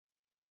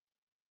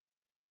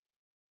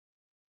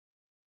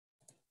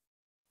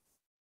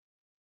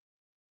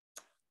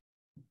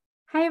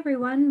Hi,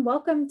 everyone.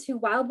 Welcome to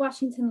Wild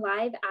Washington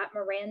Live at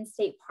Moran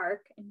State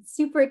Park. I'm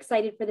super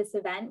excited for this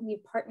event.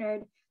 We've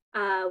partnered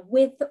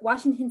with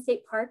Washington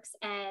State Parks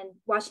and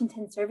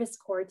Washington Service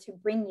Corps to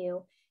bring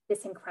you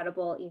this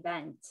incredible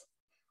event.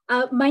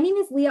 My name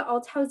is Leah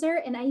Althauser,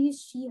 and I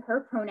use she,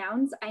 her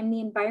pronouns. I'm the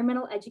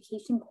Environmental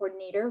Education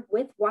Coordinator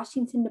with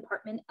Washington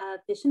Department of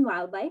Fish and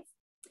Wildlife.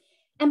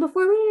 And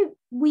before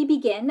we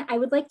begin, I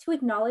would like to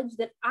acknowledge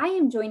that I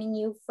am joining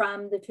you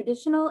from the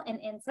traditional and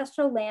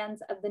ancestral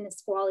lands of the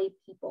Nisqually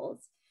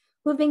peoples,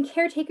 who have been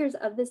caretakers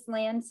of this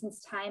land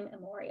since time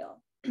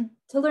immemorial.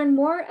 To learn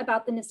more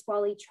about the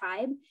Nisqually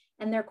tribe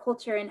and their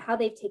culture and how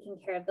they've taken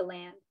care of the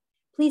land,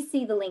 please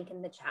see the link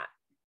in the chat.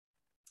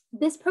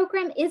 This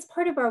program is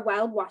part of our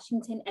Wild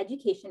Washington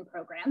education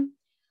program.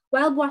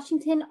 Wild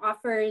Washington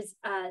offers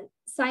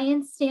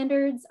science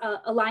standards,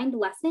 aligned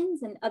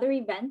lessons, and other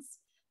events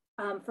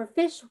for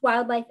fish,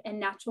 wildlife, and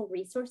natural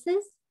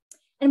resources.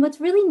 And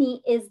what's really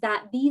neat is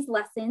that these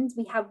lessons,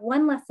 we have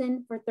one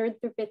lesson for 3rd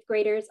through 5th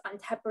graders on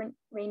temperate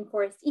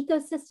rainforest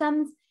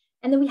ecosystems,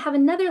 and then we have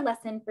another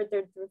lesson for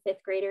 3rd through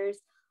 5th graders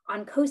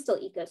on coastal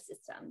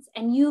ecosystems.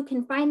 And you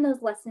can find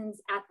those lessons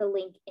at the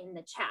link in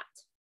the chat.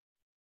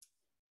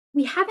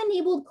 We have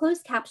enabled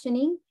closed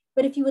captioning,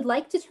 but if you would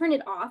like to turn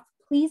it off,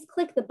 please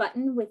click the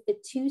button with the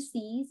 2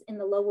 C's in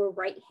the lower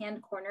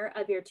right-hand corner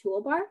of your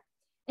toolbar,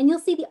 and you'll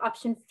see the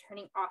option for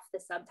turning off the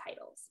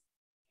subtitles.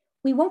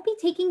 We won't be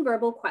taking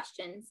verbal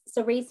questions,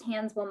 so raised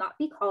hands will not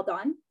be called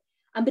on.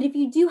 But if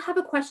you do have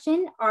a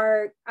question,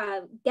 our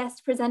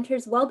guest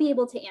presenters will be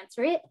able to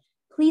answer it.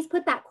 Please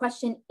put that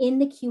question in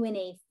the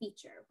Q&A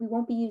feature. We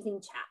won't be using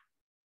chat.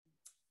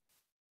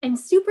 I'm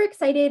super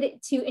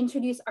excited to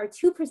introduce our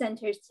 2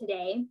 presenters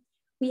today.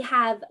 We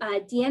have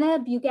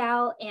Deanna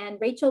Bugal and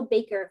Rachel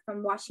Baker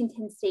from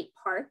Washington State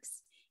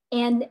Parks.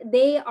 And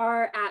they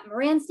are at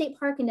Moran State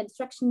Park and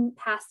Obstruction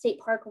Pass State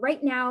Park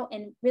right now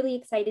and really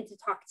excited to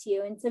talk to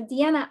you. And so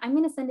Deanna, I'm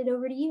going to send it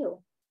over to you.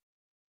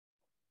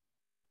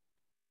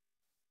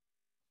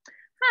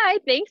 Hi,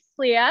 thanks,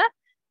 Leah.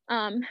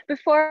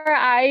 Before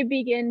I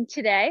begin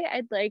today,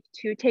 I'd like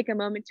to take a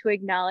moment to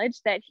acknowledge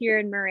that here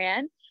in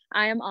Moran,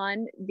 I am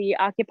on the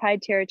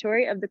occupied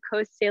territory of the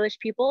Coast Salish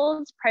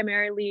peoples,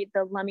 primarily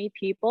the Lummi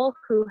people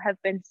who have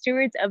been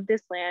stewards of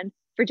this land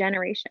for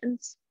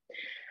generations.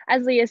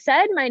 As Leah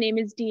said, my name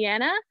is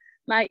Deanna.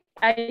 I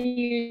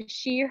use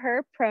she,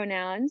 her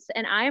pronouns,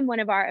 and I am one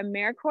of our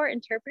AmeriCorps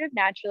interpretive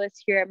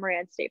naturalists here at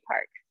Moran State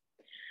Park.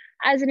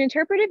 As an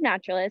interpretive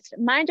naturalist,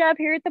 my job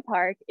here at the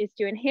park is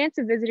to enhance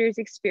a visitor's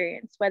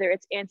experience, whether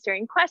it's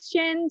answering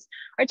questions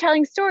or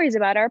telling stories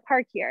about our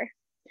park here.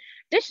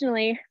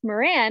 Additionally,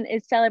 Moran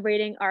is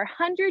celebrating our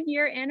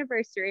 100-year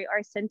anniversary,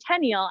 our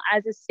centennial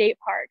as a state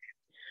park.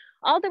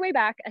 All the way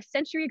back a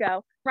century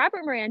ago,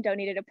 Robert Moran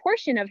donated a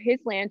portion of his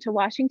land to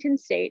Washington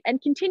State and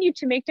continued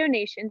to make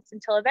donations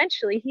until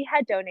eventually he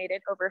had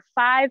donated over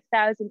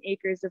 5,000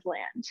 acres of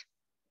land.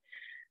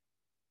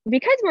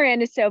 Because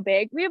Moran is so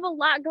big, we have a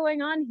lot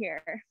going on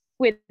here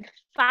with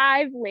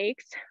 5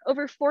 lakes,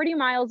 over 40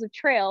 miles of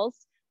trails,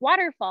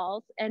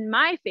 waterfalls, and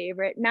my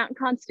favorite, Mount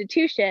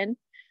Constitution.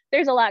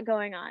 There's a lot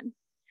going on.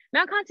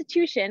 Mount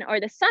Constitution, or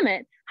the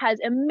summit, has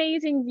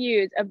amazing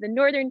views of the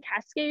Northern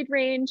Cascade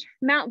Range,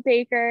 Mount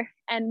Baker,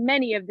 and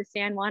many of the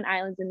San Juan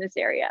Islands in this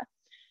area.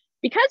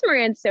 Because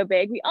Moran's so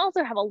big, we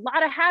also have a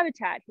lot of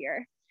habitat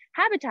here.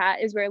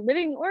 Habitat is where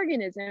living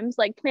organisms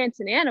like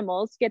plants and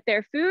animals get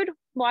their food,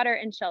 water,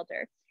 and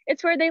shelter.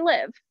 It's where they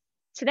live.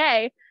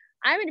 Today,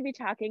 I'm going to be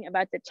talking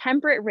about the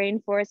temperate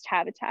rainforest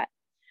habitat.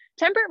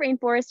 Temperate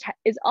rainforest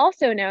is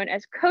also known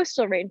as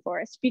coastal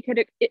rainforest because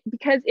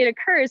it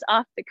occurs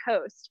off the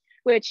coast,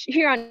 which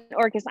here on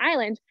Orcas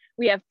Island,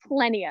 we have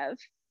plenty of.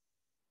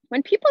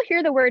 When people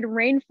hear the word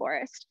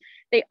rainforest,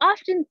 they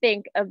often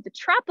think of the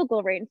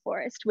tropical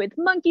rainforest with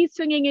monkeys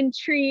swinging in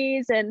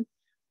trees and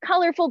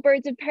colorful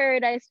birds of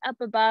paradise up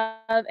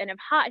above and of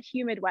hot,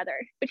 humid weather.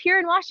 But here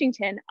in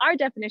Washington, our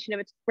definition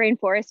of a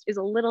rainforest is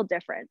a little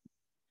different.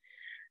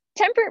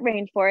 Temperate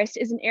rainforest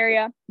is an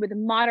area with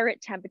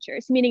moderate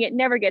temperatures, meaning it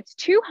never gets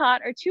too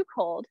hot or too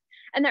cold,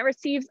 and that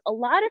receives a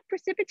lot of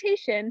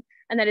precipitation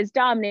and that is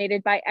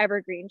dominated by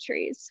evergreen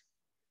trees.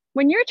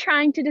 When you're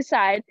trying to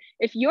decide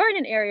if you're in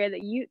an area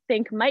that you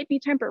think might be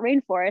temperate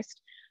rainforest,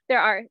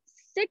 there are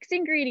 6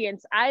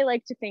 ingredients I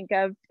like to think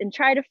of and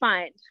try to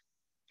find.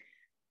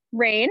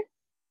 Rain,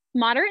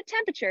 moderate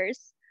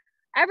temperatures,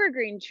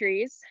 evergreen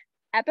trees,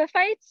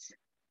 epiphytes,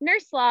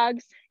 nurse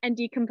logs, and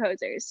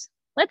decomposers.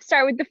 Let's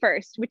start with the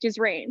first, which is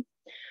rain.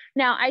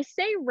 Now, I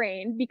say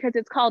rain because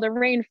it's called a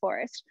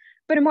rainforest,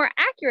 but a more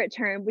accurate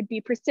term would be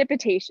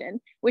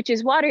precipitation, which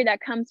is water that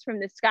comes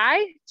from the sky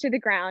to the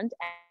ground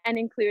and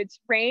includes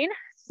rain,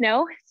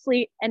 snow,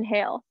 sleet, and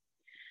hail.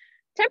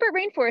 Temperate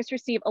rainforests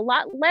receive a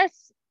lot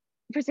less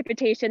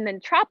precipitation than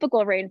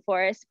tropical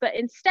rainforests, but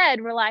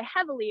instead rely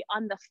heavily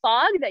on the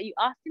fog that you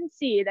often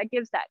see that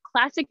gives that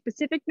classic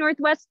Pacific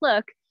Northwest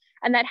look,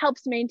 and that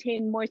helps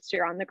maintain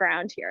moisture on the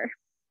ground here.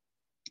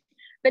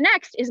 The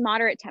next is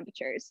moderate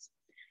temperatures.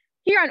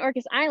 Here on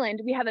Orcas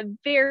Island, we have a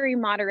very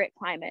moderate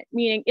climate,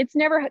 meaning it's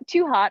never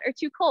too hot or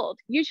too cold,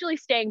 usually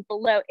staying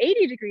below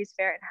 80 degrees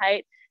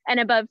Fahrenheit and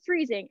above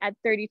freezing at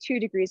 32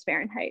 degrees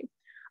Fahrenheit.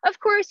 Of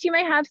course, you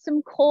may have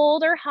some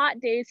cold or hot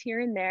days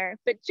here and there,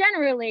 but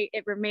generally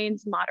it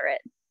remains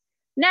moderate.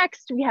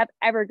 Next, we have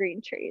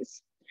evergreen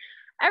trees.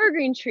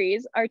 Evergreen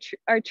trees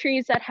are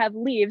trees that have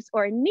leaves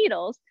or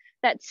needles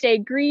that stay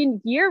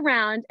green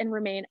year-round and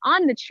remain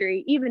on the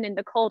tree even in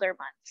the colder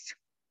months.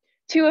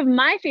 Two of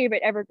my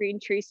favorite evergreen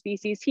tree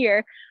species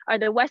here are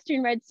the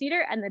Western red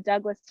cedar and the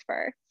Douglas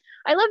fir.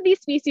 I love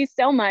these species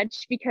so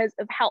much because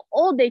of how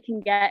old they can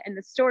get and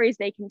the stories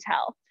they can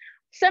tell.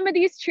 Some of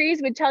these trees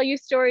would tell you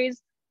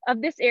stories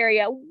of this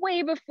area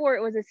way before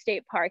it was a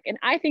state park, and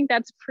I think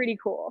that's pretty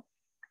cool.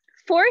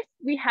 Fourth,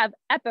 we have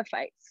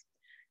epiphytes.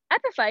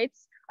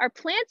 Epiphytes are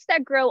plants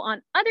that grow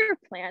on other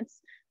plants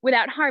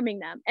without harming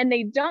them, and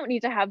they don't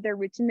need to have their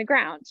roots in the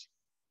ground.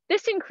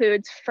 This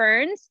includes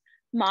ferns,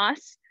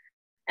 moss,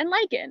 and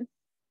lichen.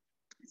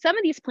 Some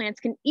of these plants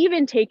can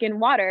even take in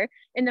water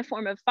in the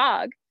form of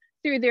fog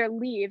through their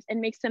leaves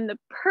and makes them the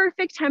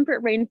perfect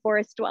temperate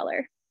rainforest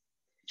dweller.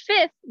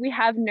 Fifth, we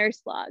have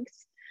nurse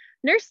logs.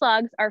 Nurse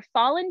logs are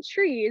fallen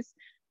trees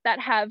that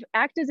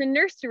act as a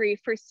nursery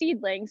for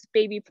seedlings,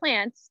 baby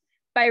plants,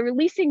 by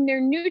releasing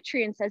their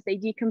nutrients as they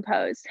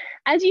decompose.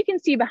 As you can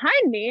see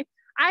behind me,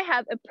 I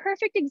have a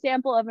perfect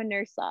example of a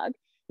nurse log.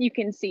 You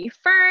can see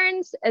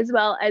ferns as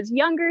well as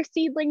younger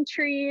seedling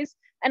trees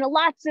and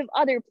lots of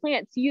other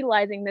plants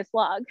utilizing this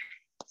log.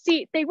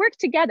 See, they work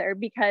together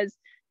because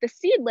the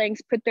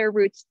seedlings put their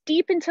roots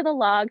deep into the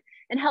log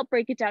and help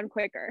break it down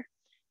quicker.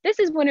 This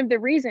is one of the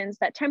reasons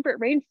that temperate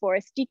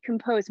rainforests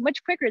decompose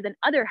much quicker than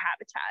other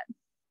habitat.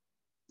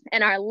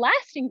 And our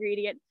last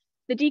ingredient,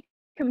 the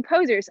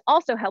decomposers,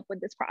 also help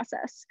with this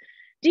process.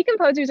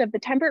 Decomposers of the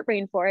temperate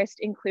rainforest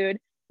include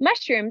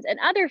mushrooms and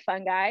other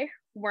fungi,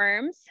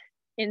 worms,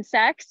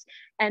 insects,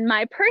 and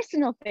my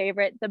personal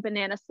favorite, the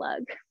banana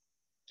slug.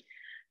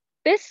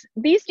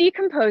 These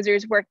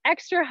decomposers work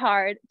extra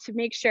hard to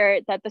make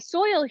sure that the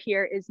soil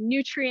here is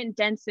nutrient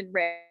dense and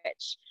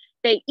rich.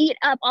 They eat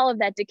up all of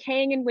that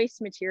decaying and waste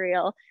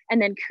material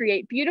and then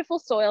create beautiful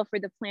soil for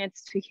the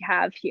plants to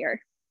have here.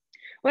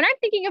 When I'm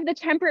thinking of the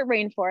temperate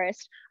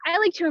rainforest, I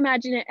like to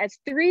imagine it as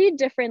 3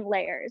 different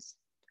layers.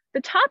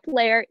 The top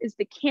layer is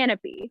the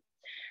canopy,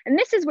 and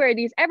this is where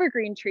these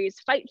evergreen trees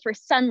fight for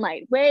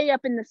sunlight way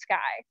up in the sky.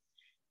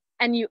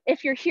 And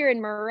if you're here in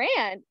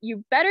Moran,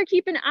 you better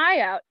keep an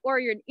eye out or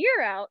an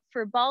ear out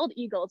for bald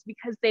eagles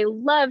because they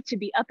love to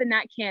be up in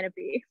that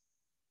canopy.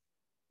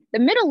 The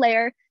middle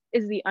layer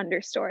is the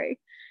understory.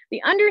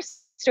 The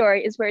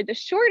understory is where the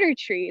shorter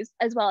trees,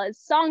 as well as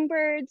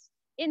songbirds,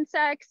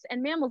 insects,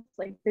 and mammals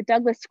like the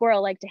Douglas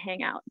squirrel like to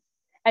hang out.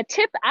 A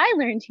tip I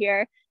learned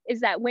here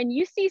is that when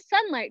you see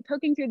sunlight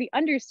poking through the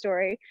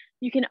understory,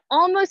 you can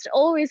almost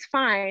always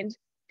find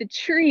the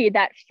tree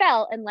that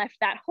fell and left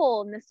that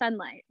hole in the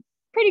sunlight.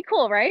 Pretty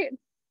cool, right?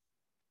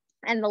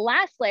 And the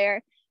last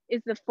layer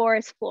is the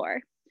forest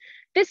floor.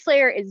 This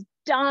layer is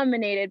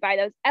dominated by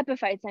those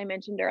epiphytes I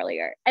mentioned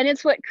earlier, and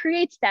it's what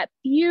creates that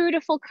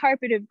beautiful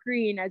carpet of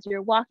green as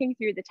you're walking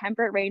through the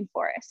temperate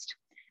rainforest.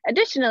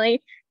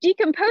 Additionally,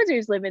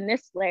 decomposers live in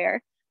this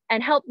layer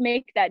and help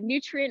make that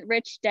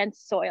nutrient-rich, dense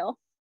soil.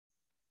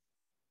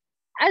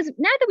 Now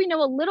that we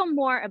know a little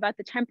more about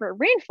the temperate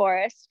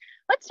rainforest,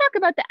 let's talk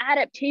about the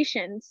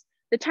adaptations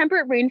the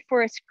temperate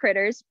rainforest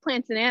critters,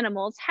 plants, and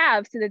animals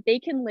have so that they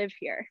can live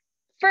here.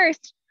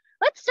 First,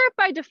 let's start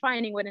by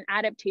defining what an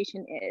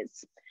adaptation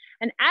is.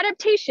 An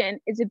adaptation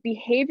is a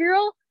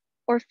behavioral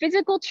or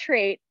physical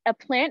trait a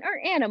plant or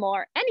animal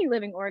or any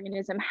living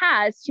organism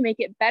has to make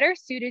it better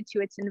suited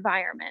to its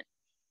environment.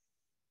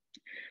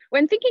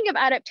 When thinking of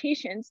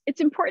adaptations,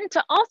 it's important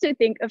to also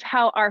think of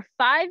how our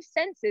 5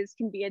 senses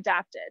can be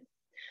adapted.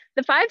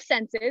 The 5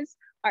 senses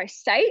are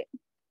sight,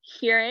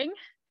 hearing,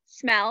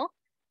 smell,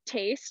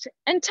 taste,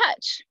 and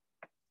touch.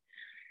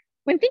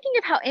 When thinking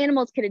of how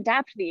animals can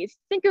adapt these,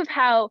 think of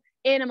how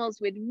animals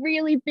with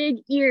really big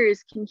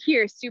ears can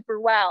hear super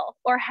well,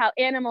 or how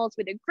animals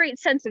with a great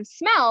sense of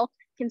smell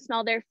can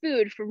smell their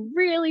food from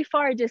really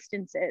far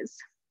distances.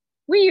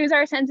 We use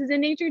our senses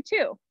in nature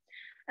too.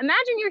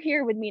 Imagine you're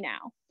here with me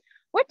now.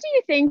 What do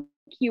you think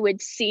you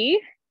would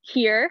see,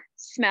 hear,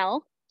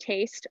 smell,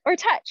 taste, or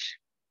touch?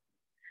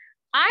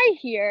 I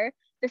hear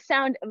the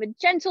sound of a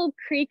gentle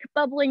creek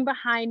bubbling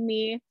behind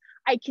me.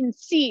 I can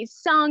see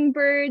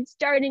songbirds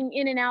darting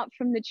in and out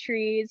from the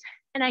trees,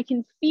 and I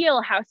can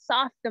feel how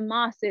soft the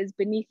moss is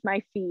beneath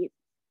my feet.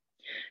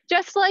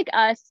 Just like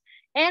us,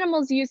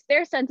 animals use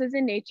their senses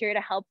in nature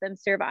to help them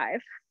survive.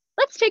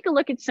 Let's take a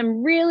look at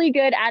some really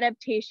good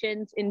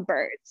adaptations in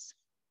birds.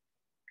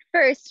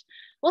 First,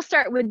 we'll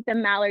start with the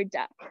mallard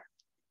duck.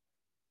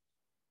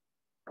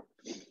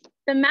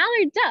 The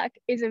mallard duck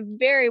is a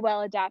very well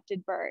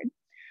adapted bird.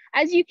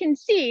 As you can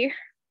see,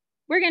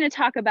 we're going to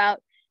talk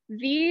about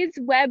these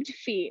webbed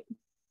feet.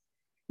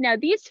 Now,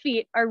 these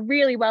feet are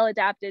really well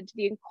adapted to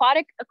the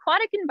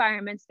aquatic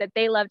environments that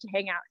they love to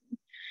hang out in.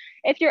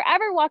 If you're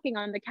ever walking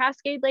on the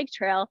Cascade Lake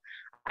Trail,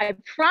 I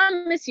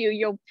promise you,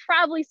 you'll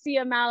probably see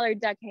a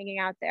mallard duck hanging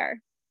out there.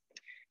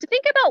 To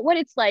think about what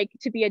it's like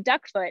to be a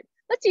duck foot,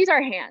 let's use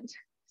our hand.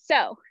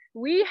 So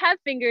we have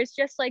fingers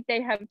just like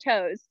they have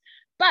toes,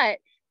 but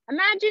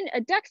imagine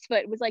a duck's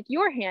foot was like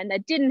your hand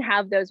that didn't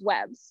have those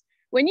webs.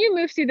 When you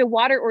move through the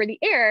water or the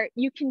air,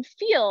 you can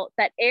feel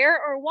that air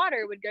or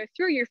water would go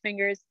through your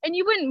fingers and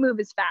you wouldn't move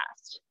as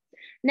fast.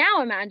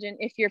 Now imagine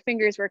if your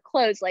fingers were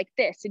closed like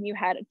this and you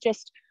had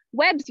just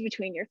webs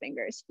between your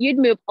fingers. You'd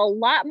move a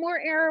lot more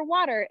air or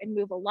water and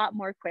move a lot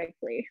more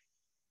quickly.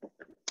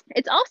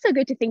 It's also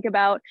good to think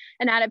about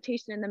an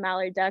adaptation in the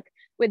mallard duck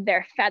with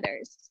their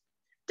feathers.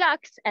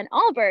 Ducks and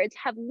all birds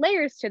have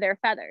layers to their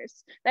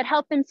feathers that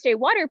help them stay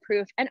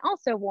waterproof and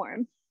also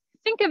warm.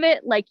 Think of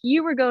it like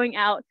you were going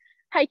out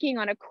hiking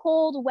on a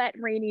cold, wet,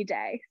 rainy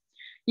day.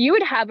 You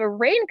would have a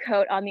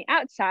raincoat on the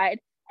outside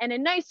and a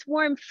nice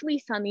warm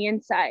fleece on the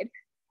inside.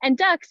 And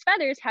ducks'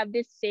 feathers have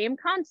this same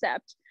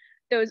concept.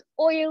 Those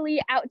oily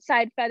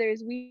outside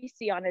feathers we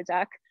see on a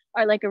duck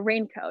are like a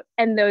raincoat.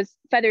 And those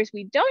feathers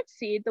we don't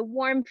see, the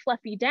warm,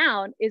 fluffy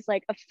down, is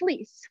like a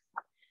fleece.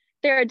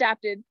 They're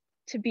adapted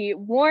to be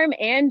warm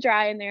and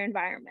dry in their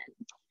environment.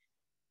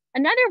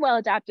 Another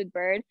well-adapted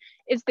bird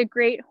is the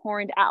great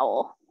horned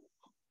owl.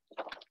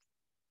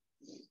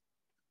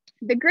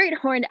 The great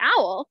horned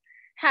owl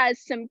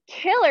has some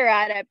killer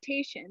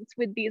adaptations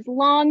with these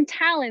long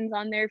talons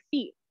on their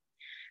feet.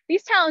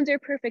 These talons are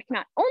perfect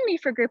not only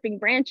for gripping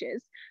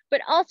branches,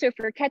 but also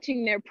for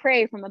catching their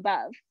prey from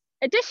above.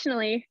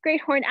 Additionally,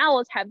 great horned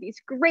owls have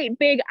these great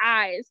big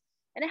eyes,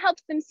 and it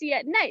helps them see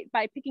at night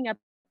by picking up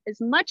as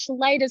much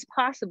light as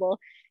possible,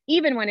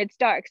 even when it's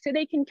dark, so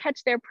they can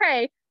catch their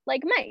prey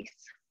like mice.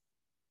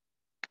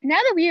 Now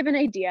that we have an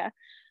idea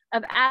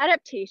of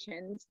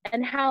adaptations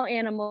and how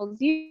animals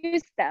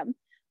use them,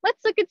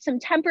 let's look at some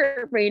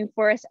temperate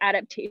rainforest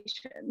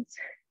adaptations.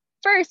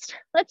 First,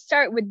 let's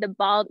start with the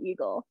bald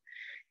eagle.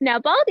 Now,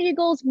 bald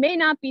eagles may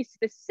not be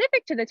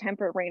specific to the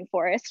temperate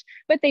rainforest,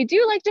 but they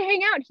do like to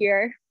hang out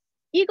here.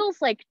 Eagles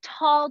like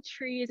tall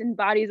trees and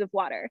bodies of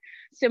water,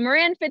 so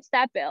Moran fits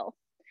that bill.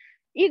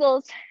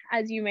 Eagles,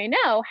 as you may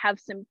know, have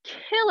some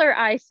killer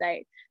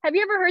eyesight. Have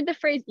you ever heard the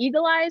phrase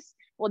eagle eyes?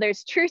 Well,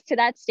 there's truth to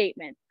that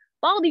statement.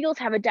 Bald eagles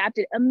have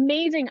adapted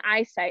amazing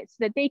eyesight so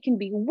that they can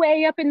be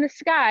way up in the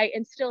sky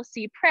and still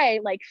see prey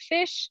like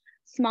fish,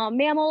 small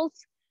mammals,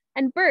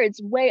 and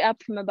birds way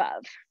up from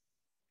above.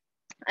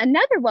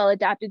 Another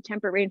well-adapted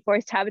temperate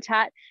rainforest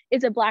habitat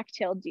is a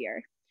black-tailed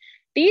deer.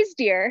 These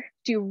deer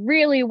do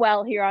really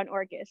well here on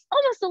Orcas,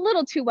 almost a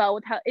little too well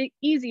with how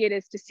easy it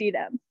is to see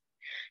them.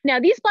 Now,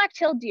 these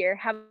black-tailed deer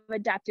have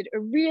adapted a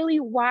really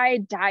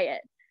wide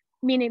diet,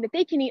 meaning that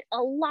they can eat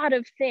a lot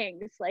of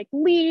things like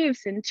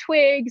leaves and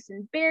twigs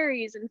and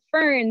berries and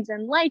ferns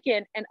and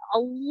lichen and a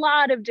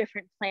lot of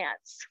different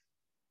plants.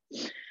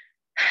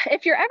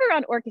 If you're ever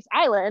on Orcas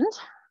Island,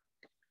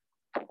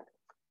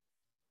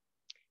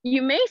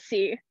 you may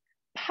see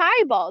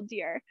piebald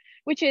deer,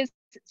 which is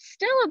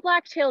still a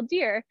black-tailed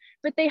deer,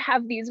 but they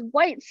have these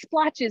white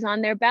splotches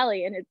on their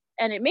belly,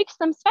 and it makes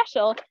them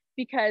special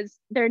because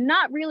they're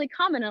not really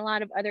common in a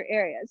lot of other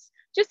areas.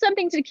 Just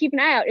something to keep an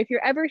eye out if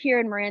you're ever here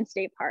in Moran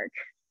State Park.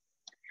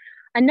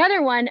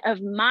 Another one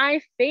of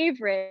my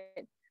favorite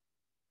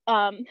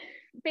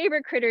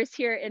critters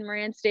here in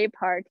Moran State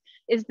Park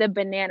is the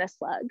banana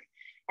slug.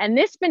 And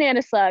this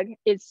banana slug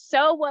is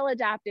so well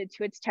adapted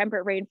to its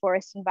temperate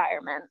rainforest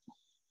environment.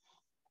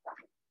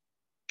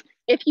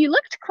 If you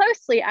looked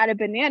closely at a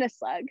banana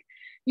slug,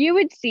 you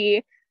would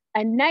see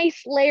a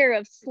nice layer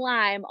of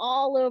slime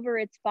all over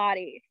its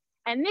body.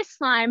 And this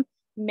slime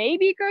may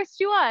be gross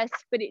to us,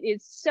 but it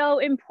is so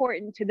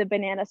important to the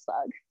banana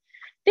slug.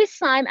 This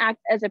slime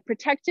acts as a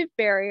protective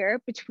barrier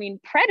between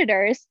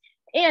predators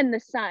and the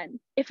sun.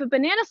 If a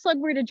banana slug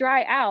were to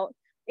dry out,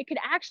 it could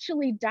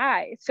actually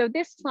die. So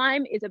this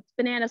slime is a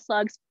banana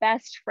slug's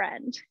best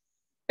friend.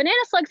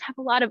 Banana slugs have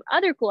a lot of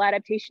other cool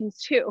adaptations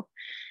too.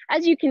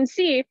 As you can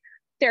see,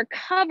 they're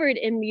covered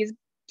in these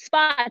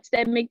spots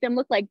that make them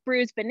look like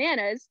bruised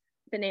bananas,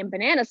 the name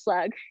banana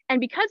slug. And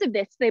because of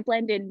this, they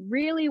blend in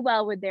really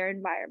well with their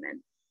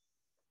environment.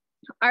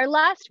 Our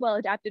last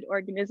well-adapted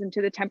organism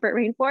to the temperate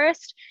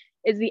rainforest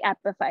is the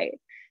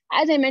epiphyte.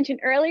 As I mentioned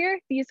earlier,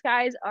 these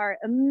guys are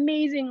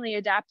amazingly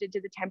adapted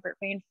to the temperate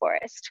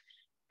rainforest.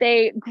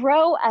 They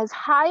grow as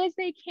high as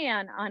they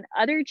can on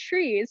other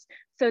trees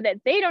so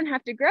that they don't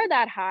have to grow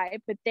that high,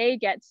 but they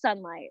get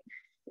sunlight.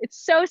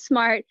 It's so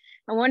smart,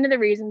 and one of the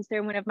reasons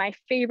they're one of my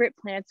favorite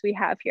plants we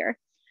have here.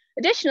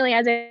 Additionally,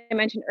 as I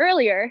mentioned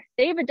earlier,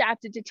 they've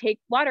adapted to take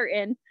water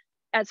in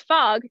as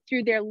fog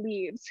through their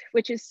leaves,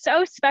 which is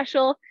so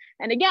special.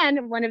 And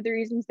again, one of the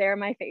reasons they're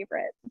my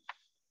favorite.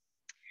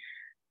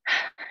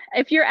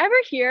 If you're ever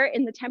here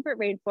in the temperate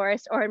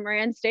rainforest or in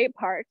Moran State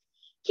Park,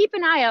 keep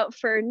an eye out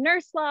for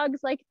nurse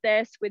logs like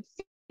this with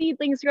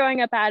seedlings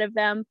growing up out of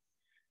them,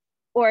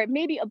 or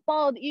maybe a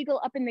bald eagle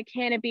up in the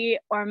canopy,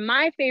 or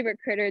my favorite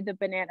critter, the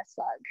banana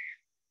slug.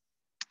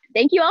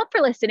 Thank you all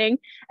for listening.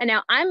 And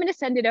now I'm going to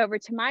send it over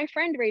to my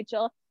friend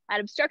Rachel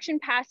at Obstruction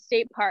Pass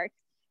State Park.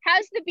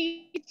 How's the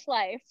beach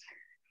life?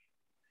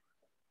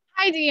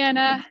 Hi,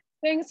 Deanna.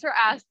 Thanks for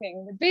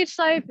asking. The beach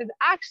life is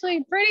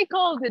actually pretty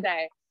cold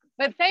today,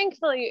 but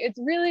thankfully it's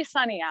really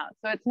sunny out,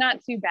 so it's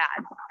not too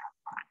bad.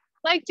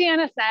 Like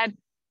Deanna said,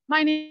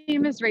 my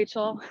name is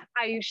Rachel.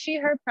 I use she,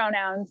 her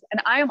pronouns,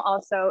 and I am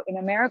also an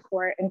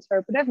AmeriCorps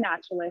interpretive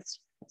naturalist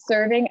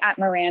serving at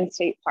Moran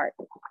State Park.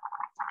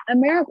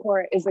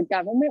 AmeriCorps is a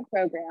government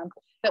program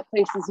that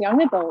places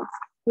young adults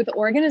with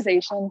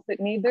organizations that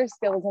need their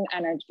skills and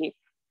energy,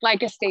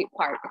 like a state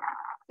park.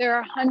 There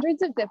are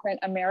hundreds of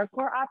different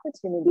AmeriCorps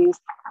opportunities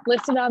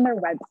listed on their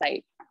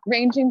website,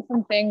 ranging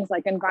from things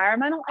like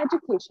environmental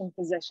education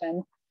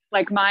position,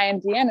 like my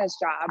and Deanna's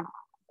job,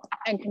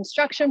 and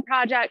construction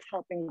projects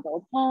helping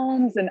build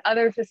homes and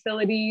other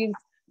facilities,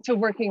 to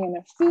working in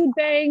a food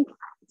bank,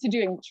 to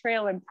doing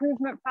trail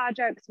improvement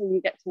projects where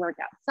you get to work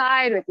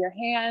outside with your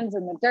hands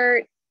in the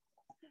dirt,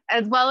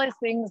 as well as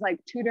things like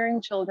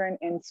tutoring children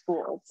in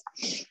schools.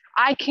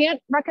 I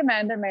can't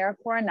recommend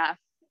AmeriCorps enough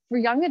for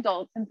young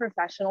adults and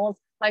professionals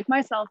like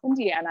myself and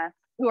Deanna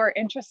who are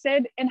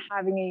interested in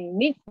having a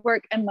unique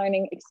work and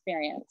learning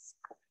experience.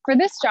 For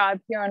this job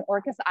here on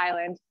Orcas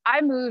Island,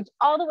 I moved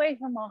all the way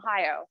from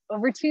Ohio,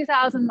 over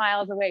 2,000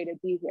 miles away to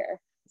be here.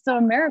 So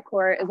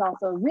AmeriCorps is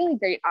also a really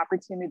great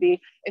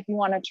opportunity if you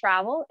want to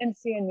travel and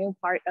see a new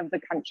part of the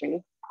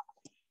country.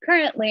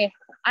 Currently,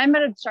 I'm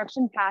at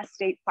Obstruction Pass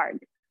State Park,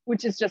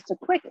 which is just a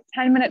quick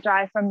 10-minute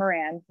drive from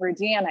Moran, where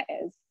Deanna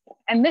is.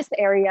 And this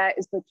area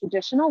is the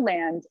traditional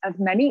land of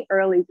many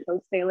early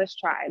Coast Salish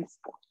tribes,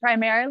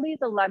 primarily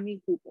the Lummi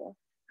people,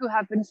 who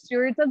have been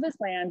stewards of this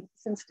land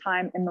since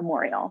time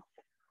immemorial.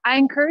 I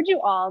encourage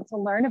you all to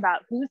learn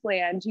about whose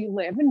land you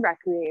live and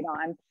recreate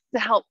on to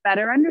help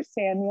better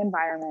understand the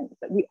environment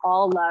that we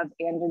all love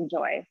and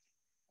enjoy.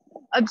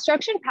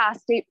 Obstruction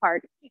Pass State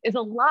Park is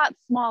a lot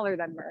smaller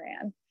than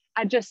Moran,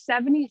 at just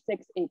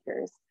 76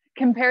 acres,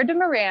 compared to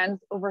Moran's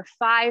over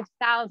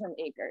 5,000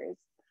 acres.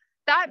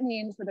 That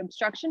means that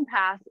Obstruction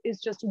Pass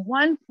is just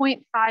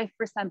 1.5%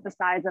 the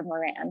size of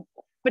Moran.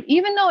 But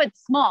even though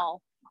it's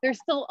small, there's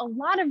still a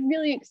lot of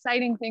really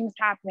exciting things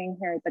happening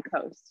here at the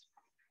coast.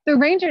 The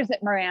rangers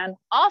at Moran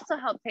also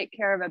help take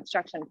care of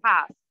Obstruction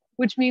Pass,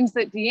 which means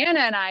that Deanna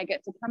and I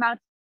get to come out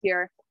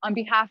here on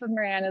behalf of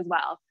Moran as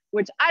well,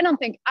 which I don't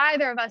think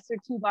either of us are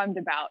too bummed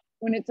about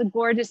when it's a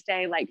gorgeous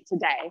day like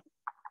today.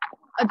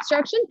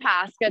 Obstruction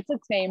Pass gets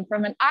its name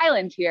from an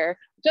island here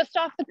just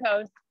off the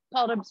coast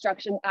called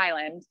Obstruction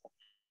Island.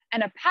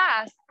 And a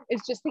pass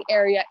is just the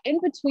area in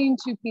between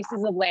two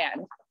pieces of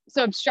land.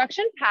 So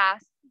Obstruction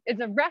Pass is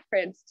a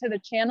reference to the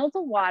channels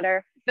of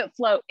water that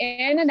flow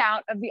in and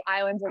out of the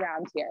islands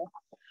around here.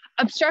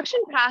 Obstruction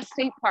Pass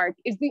State Park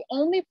is the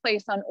only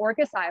place on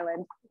Orcas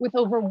Island with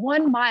over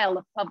 1 mile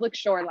of public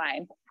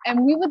shoreline,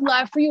 and we would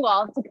love for you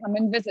all to come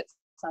and visit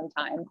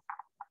sometime.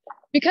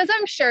 Because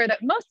I'm sure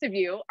that most of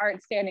you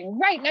aren't standing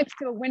right next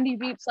to a windy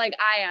beach like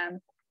I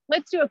am,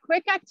 let's do a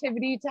quick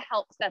activity to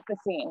help set the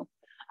scene.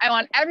 I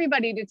want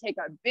everybody to take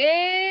a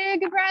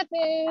big breath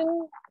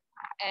in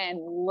and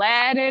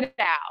let it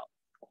out.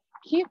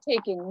 Keep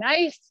taking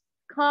nice,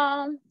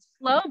 calm,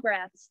 slow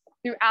breaths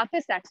throughout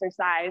this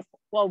exercise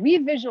while we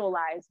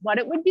visualize what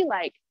it would be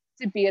like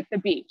to be at the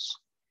beach.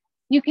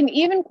 You can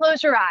even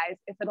close your eyes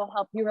if it'll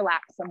help you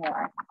relax some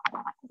more.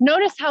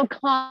 Notice how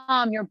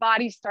calm your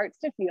body starts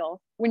to feel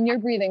when you're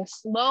breathing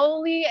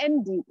slowly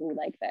and deeply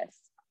like this.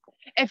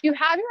 If you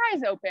have your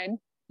eyes open,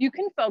 you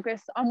can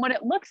focus on what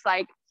it looks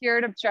like here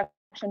at Obstruction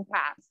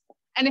Pass.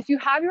 And if you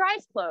have your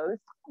eyes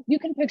closed, you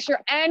can picture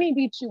any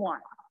beach you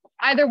want,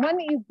 either one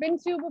that you've been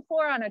to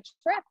before on a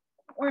trip,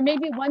 or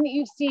maybe one that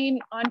you've seen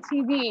on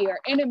TV or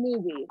in a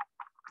movie.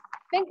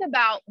 Think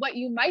about what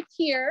you might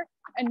hear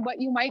and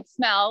what you might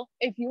smell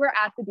if you were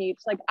at the beach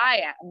like I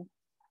am.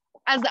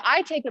 As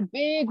I take a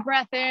big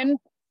breath in,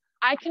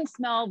 I can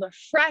smell the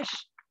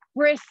fresh,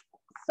 brisk,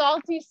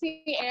 salty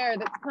sea air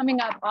that's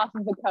coming up off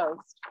of the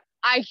coast.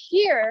 I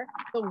hear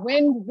the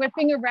wind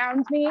whipping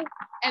around me,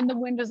 and the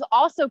wind is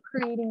also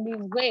creating these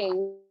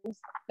waves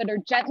that are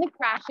gently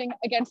crashing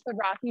against the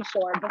rocky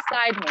shore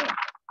beside me.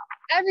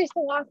 Every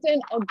so often,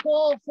 a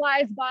gull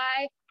flies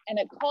by and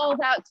it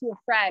calls out to a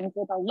friend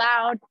with a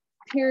loud,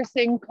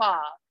 piercing caw.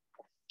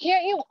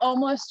 Can't you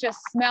almost just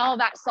smell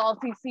that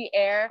salty sea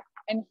air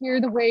and hear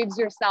the waves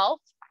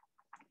yourself?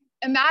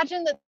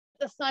 Imagine that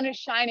the sun is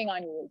shining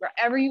on you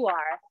wherever you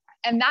are,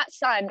 and that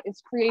sun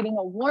is creating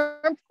a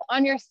warmth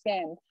on your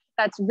skin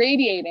that's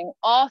radiating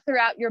all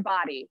throughout your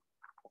body.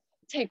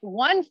 Take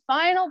one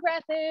final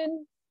breath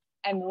in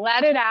and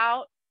let it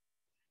out.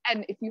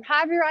 And if you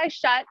have your eyes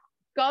shut,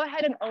 go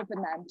ahead and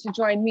open them to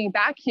join me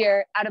back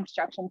here at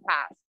Obstruction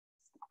Pass.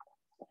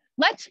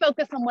 Let's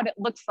focus on what it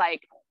looks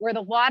like where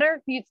the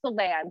water meets the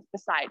land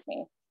beside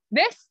me.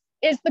 This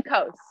is the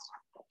coast,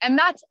 and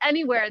that's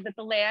anywhere that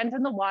the land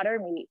and the water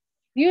meet,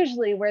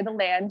 usually where the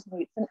land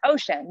meets an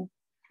ocean.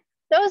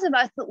 Those of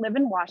us that live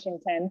in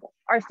Washington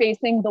are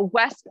facing the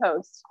west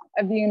coast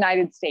of the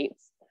United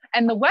States,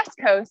 and the west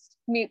coast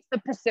meets the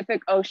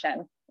Pacific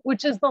Ocean,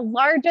 which is the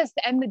largest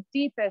and the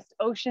deepest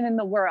ocean in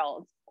the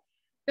world.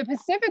 The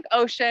Pacific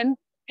Ocean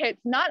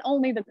hits not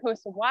only the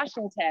coast of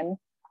Washington,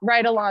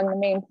 right along the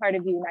main part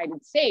of the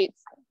United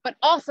States, but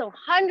also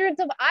hundreds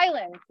of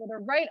islands that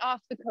are right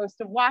off the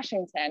coast of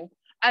Washington,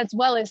 as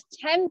well as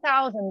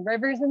 10,000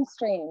 rivers and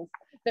streams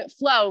that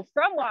flow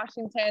from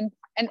Washington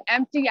and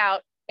empty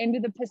out into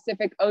the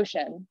Pacific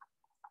Ocean.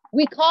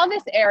 We call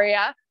this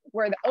area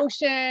where the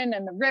ocean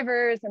and the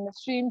rivers and the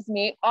streams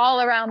meet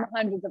all around the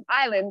hundreds of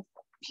islands,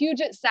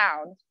 Puget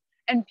Sound.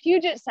 And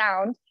Puget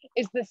Sound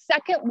is the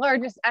second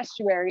largest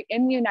estuary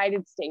in the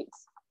United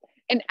States.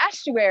 An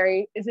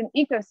estuary is an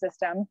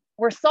ecosystem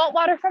where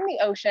saltwater from the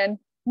ocean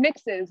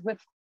mixes with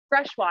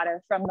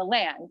freshwater from the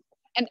land.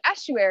 And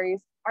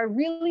estuaries are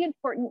really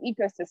important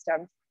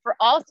ecosystems for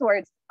all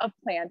sorts of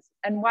plants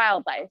and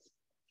wildlife.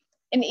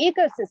 An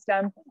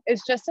ecosystem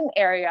is just an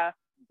area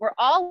where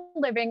all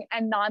living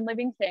and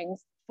non-living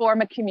things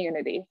form a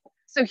community.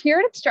 So here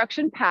at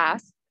Obstruction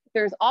Pass,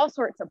 there's all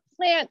sorts of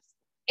plants,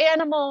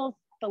 animals,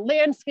 the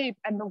landscape,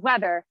 and the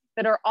weather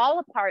that are all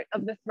a part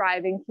of the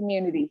thriving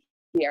community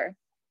here.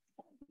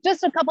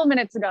 Just a couple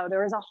minutes ago,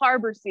 there was a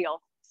harbor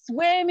seal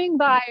swimming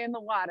by in the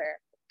water,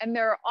 and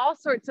there are all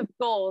sorts of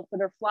gulls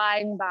that are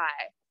flying by.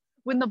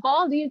 When the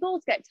bald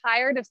eagles get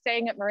tired of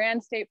staying at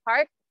Moran State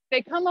Park,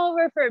 they come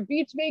over for a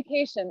beach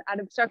vacation at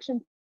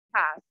Obstruction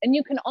Pass, and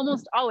you can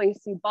almost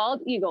always see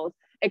bald eagles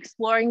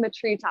exploring the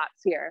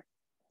treetops here.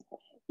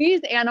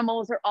 These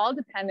animals are all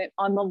dependent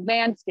on the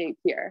landscape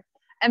here.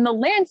 And the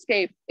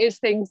landscape is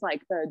things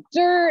like the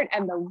dirt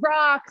and the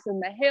rocks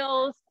and the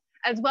hills,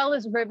 as well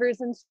as rivers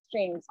and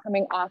streams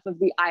coming off of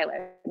the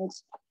island.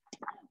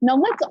 Now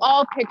let's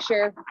all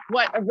picture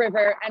what a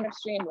river and a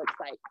stream looks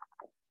like.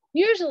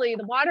 Usually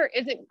the water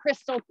isn't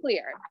crystal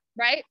clear,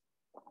 right?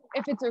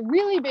 If it's a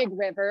really big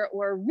river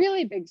or a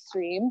really big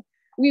stream,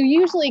 we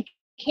usually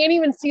can't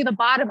even see the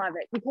bottom of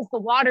it because the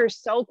water is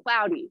so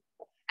cloudy.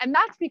 And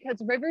that's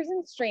because rivers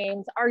and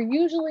streams are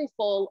usually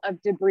full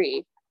of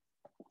debris.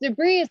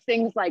 Debris is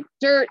things like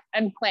dirt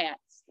and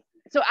plants.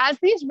 So as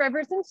these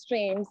rivers and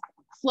streams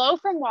flow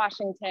from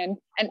Washington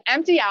and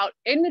empty out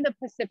into the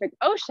Pacific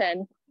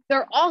Ocean,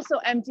 they're also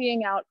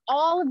emptying out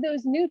all of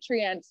those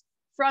nutrients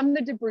from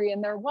the debris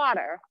in their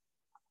water.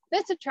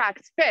 This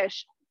attracts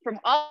fish from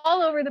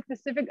all over the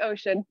Pacific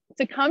Ocean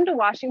to come to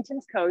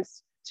Washington's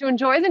coast to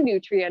enjoy the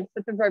nutrients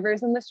that the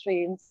rivers and the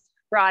streams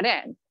brought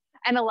in.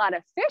 And a lot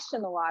of fish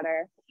in the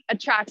water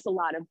attracts a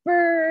lot of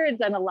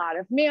birds and a lot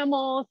of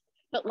mammals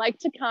that like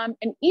to come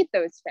and eat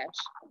those fish,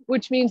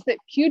 which means that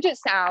Puget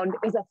Sound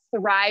is a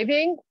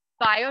thriving,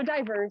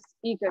 biodiverse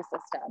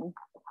ecosystem.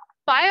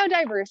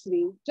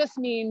 Biodiversity just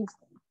means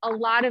a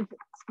lot of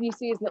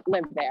species that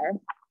live there.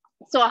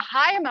 So a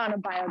high amount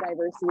of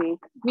biodiversity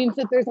means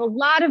that there's a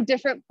lot of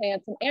different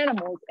plants and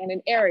animals in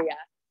an area.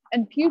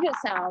 And Puget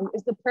Sound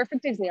is the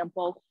perfect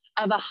example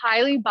of a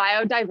highly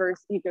biodiverse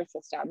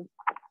ecosystem.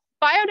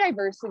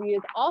 Biodiversity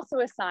is also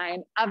a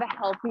sign of a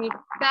healthy,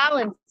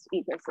 balanced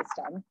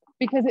ecosystem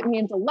because it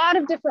means a lot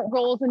of different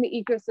roles in the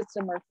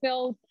ecosystem are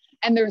filled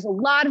and there's a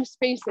lot of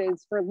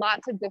spaces for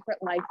lots of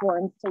different life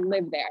forms to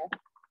live there.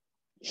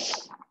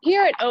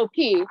 Here at OP,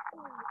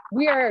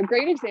 we are a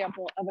great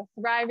example of a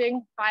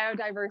thriving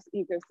biodiverse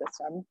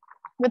ecosystem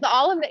with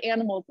all of the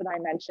animals that I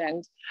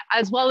mentioned,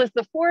 as well as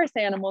the forest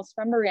animals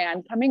from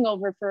Moran coming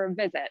over for a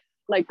visit,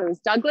 like those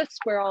Douglas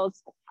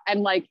squirrels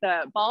and like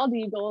the bald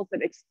eagles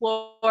that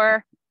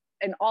explore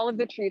in all of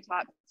the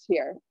treetops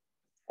here.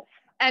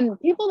 And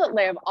people that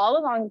live all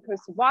along the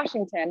coast of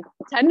Washington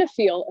tend to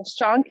feel a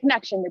strong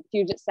connection to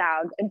Puget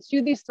Sound and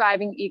to these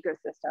thriving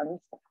ecosystems.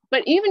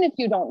 But even if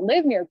you don't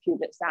live near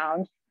Puget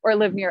Sound or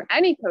live near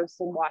any coast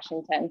in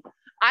Washington,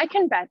 I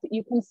can bet that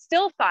you can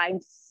still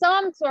find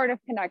some sort of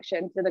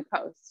connection to the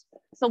coast.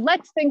 So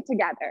let's think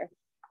together.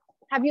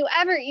 Have you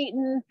ever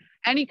eaten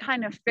any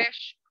kind of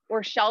fish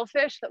or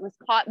shellfish that was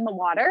caught in the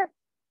water?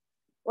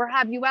 Or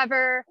have you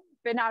ever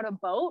been out a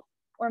boat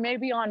or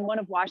maybe on one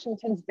of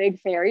Washington's big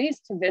ferries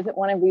to visit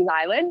one of these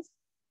islands?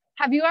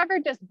 Have you ever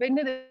just been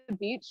to the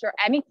beach or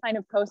any kind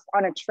of coast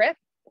on a trip?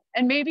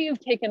 And maybe you've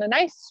taken a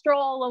nice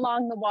stroll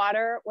along the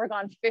water or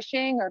gone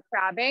fishing or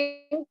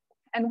crabbing.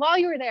 And while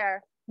you were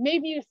there,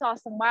 maybe you saw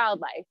some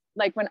wildlife,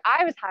 like when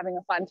I was having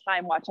a fun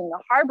time watching the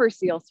harbor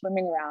seal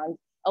swimming around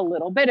a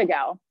little bit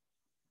ago.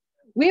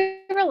 We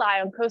rely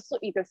on coastal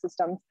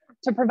ecosystems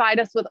to provide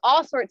us with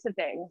all sorts of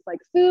things like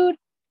food,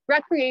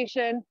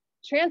 recreation,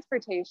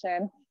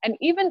 transportation, and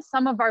even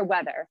some of our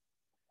weather.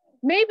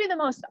 Maybe the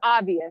most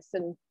obvious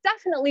and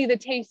definitely the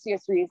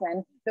tastiest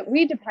reason that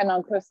we depend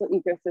on coastal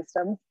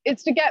ecosystems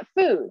is to get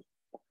food.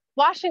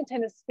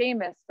 Washington is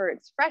famous for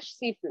its fresh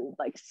seafood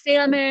like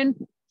salmon,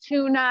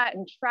 tuna,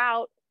 and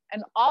trout,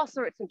 and all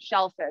sorts of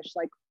shellfish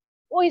like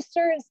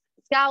oysters,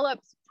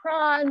 scallops,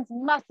 prawns,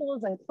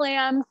 mussels, and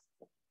clams.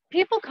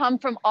 People come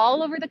from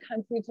all over the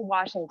country to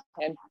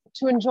Washington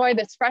to enjoy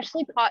this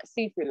freshly caught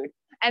seafood.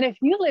 And if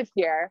you live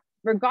here,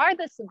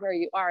 regardless of where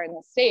you are in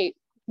the state,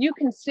 you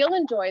can still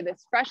enjoy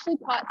this freshly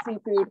caught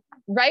seafood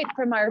right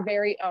from our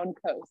very own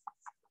coasts.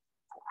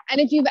 And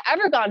if you've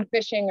ever gone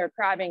fishing or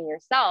crabbing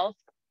yourself,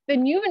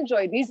 then you've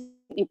enjoyed these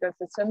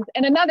ecosystems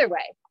in another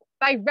way,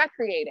 by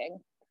recreating.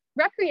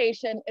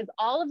 Recreation is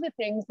all of the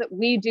things that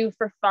we do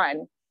for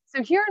fun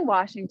So here in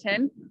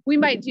Washington, we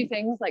might do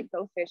things like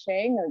go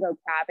fishing or go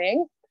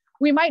crabbing.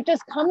 We might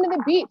just come to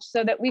the beach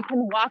so that we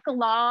can walk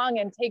along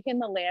and take in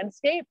the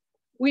landscape.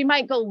 We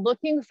might go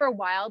looking for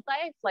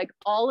wildlife, like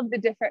all of the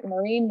different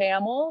marine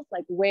mammals,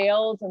 like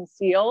whales and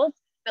seals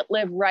that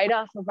live right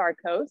off of our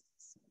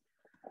coasts.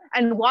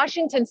 And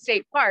Washington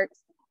state parks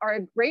are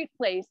a great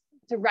place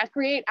to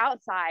recreate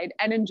outside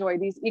and enjoy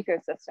these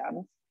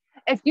ecosystems.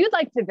 If you'd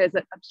like to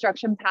visit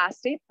Obstruction Pass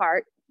State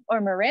Park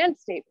or Moran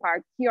State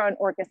Park here on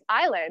Orcas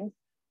Island,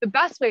 the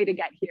best way to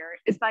get here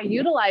is by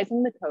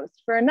utilizing the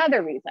coast for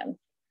another reason,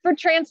 for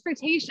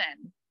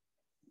transportation.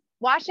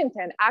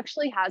 Washington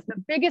actually has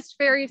the biggest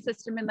ferry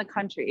system in the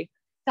country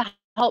to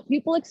help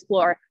people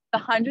explore the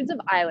hundreds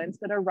of islands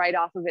that are right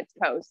off of its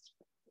coast.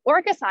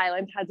 Orcas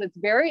Island has its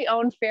very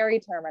own ferry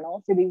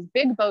terminal for these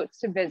big boats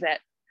to visit,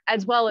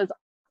 as well as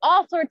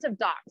all sorts of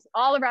docks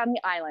all around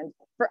the island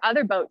for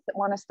other boats that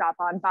want to stop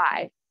on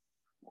by.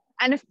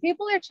 And if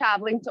people are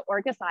traveling to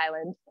Orcas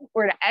Island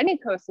or to any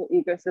coastal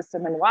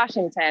ecosystem in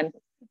Washington,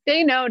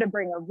 they know to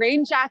bring a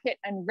rain jacket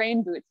and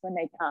rain boots when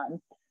they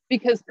come,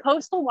 because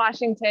coastal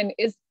Washington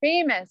is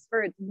famous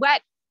for its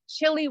wet,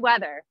 chilly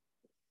weather.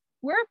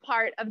 We're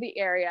part of the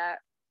area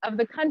of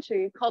the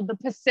country called the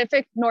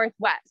Pacific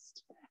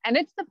Northwest, and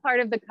it's the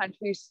part of the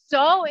country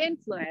so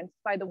influenced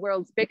by the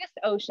world's biggest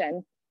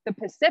ocean, the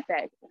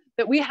Pacific,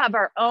 that we have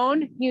our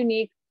own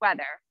unique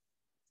weather.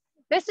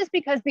 This is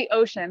because the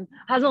ocean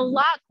has a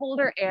lot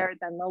colder air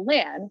than the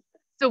land.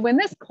 So when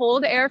this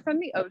cold air from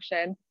the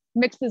ocean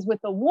mixes with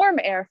the warm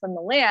air from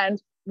the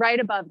land right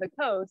above the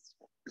coast,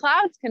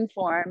 clouds can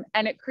form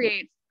and it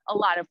creates a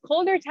lot of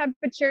colder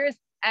temperatures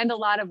and a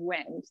lot of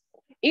wind.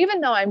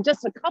 Even though I'm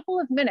just a couple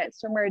of minutes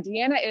from where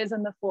Deanna is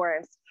in the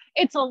forest,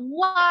 it's a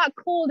lot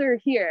colder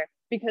here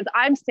because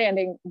I'm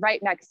standing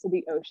right next to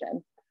the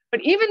ocean.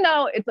 But even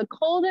though it's a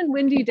cold and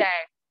windy day,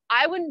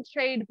 I wouldn't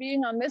trade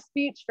being on this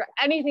beach for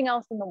anything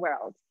else in the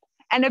world.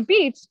 And a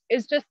beach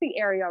is just the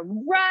area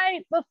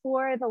right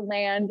before the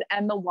land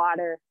and the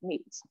water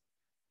meet.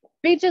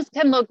 Beaches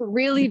can look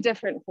really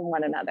different from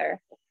one another.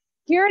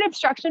 Here at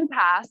Obstruction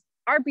Pass,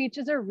 our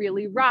beaches are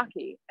really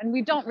rocky and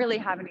we don't really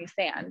have any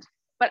sand.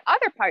 But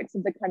other parts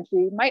of the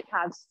country might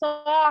have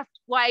soft,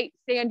 white,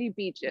 sandy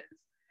beaches.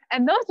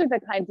 And those are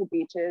the kinds of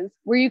beaches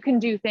where you can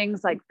do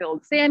things like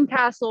build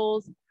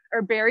sandcastles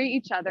or bury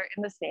each other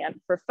in the sand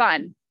for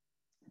fun.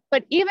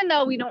 But even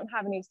though we don't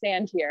have any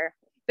sand here,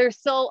 there's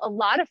still a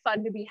lot of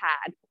fun to be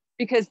had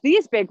because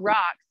these big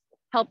rocks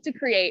help to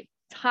create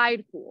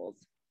tide pools.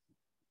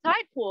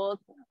 Tide pools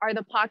are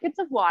the pockets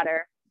of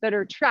water that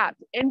are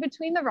trapped in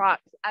between the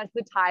rocks as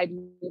the tide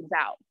moves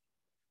out.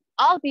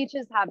 All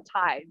beaches have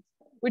tides,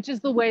 which is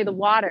the way the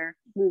water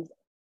moves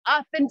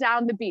up and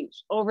down the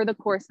beach over the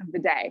course of the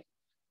day.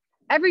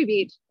 Every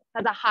beach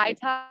has a high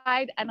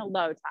tide and a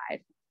low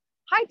tide.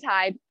 High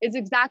tide is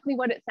exactly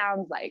what it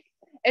sounds like.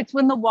 It's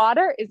when the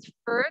water is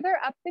further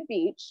up the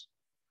beach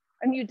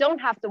and you don't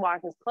have to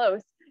walk as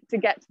close to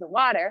get to the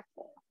water,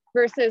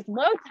 versus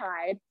low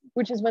tide,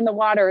 which is when the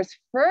water is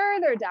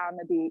further down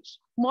the beach,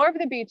 more of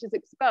the beach is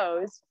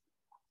exposed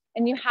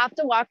and you have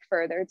to walk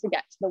further to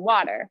get to the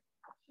water.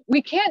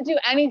 We can't do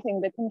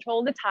anything to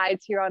control the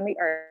tides here on the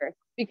earth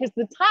because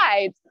the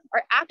tides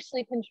are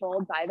actually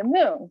controlled by the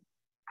moon.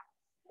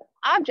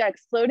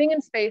 Objects floating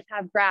in space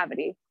have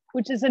gravity,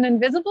 which is an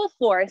invisible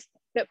force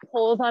that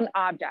pulls on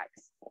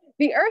objects.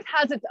 The earth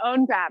has its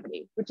own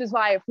gravity, which is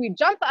why if we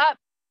jump up,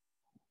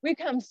 we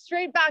come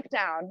straight back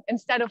down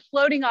instead of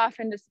floating off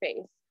into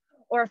space.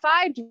 Or if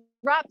I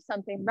drop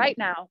something right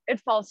now, it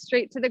falls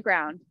straight to the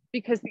ground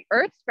because the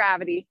earth's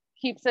gravity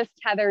keeps us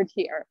tethered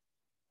here.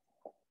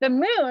 The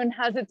moon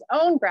has its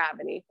own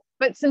gravity,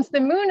 but since the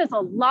moon is a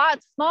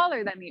lot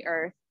smaller than the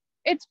earth,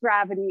 its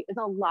gravity is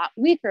a lot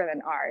weaker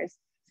than ours.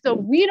 So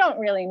we don't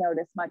really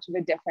notice much of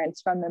a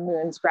difference from the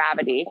moon's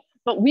gravity,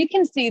 but we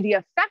can see the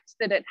effect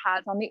that it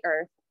has on the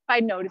earth by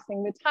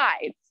noticing the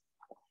tides.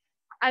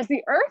 As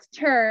the earth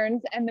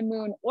turns and the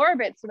moon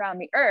orbits around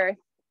the earth,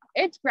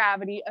 its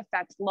gravity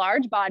affects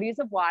large bodies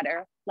of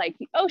water like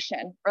the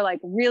ocean or like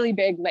really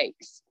big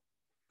lakes.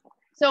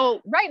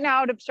 So right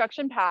now at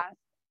Obstruction Pass,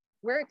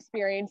 we're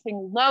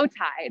experiencing low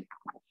tide.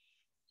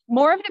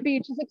 More of the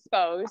beach is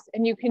exposed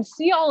and you can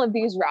see all of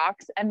these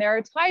rocks and there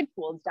are tide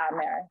pools down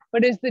there.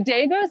 But as the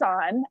day goes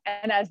on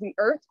and as the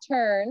earth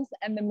turns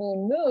and the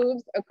moon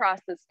moves across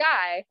the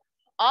sky,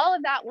 all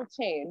of that will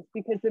change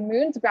because the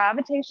moon's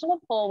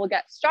gravitational pull will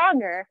get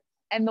stronger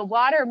and the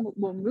water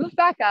will move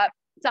back up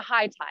to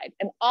high tide.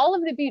 And all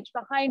of the beach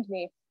behind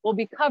me will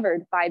be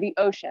covered by the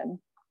ocean.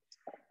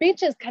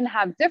 Beaches can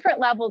have different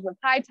levels of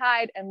high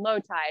tide and low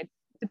tide,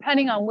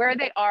 depending on where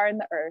they are in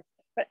the earth.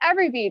 But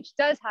every beach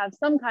does have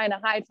some kind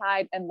of high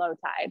tide and low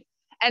tide.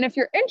 And if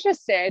you're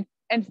interested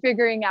in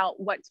figuring out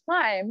what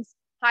times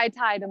high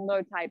tide and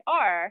low tide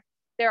are,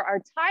 there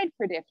are tide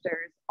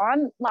predictors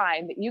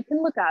online that you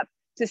can look up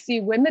to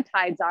see when the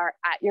tides are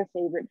at your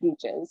favorite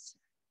beaches.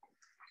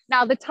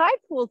 Now, the tide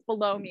pools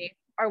below me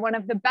are one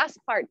of the best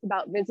parts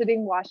about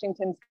visiting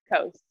Washington's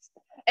coasts.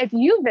 If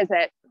you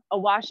visit a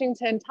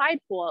Washington tide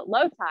pool at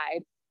low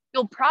tide,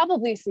 You'll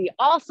probably see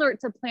all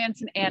sorts of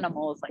plants and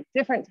animals, like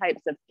different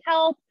types of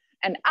kelp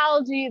and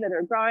algae that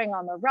are growing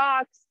on the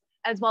rocks,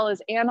 as well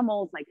as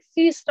animals like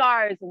sea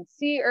stars and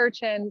sea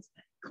urchins,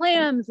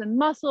 clams and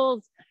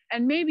mussels,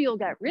 and maybe you'll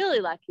get really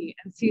lucky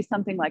and see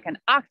something like an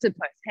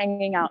octopus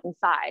hanging out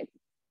inside.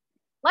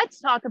 Let's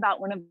talk about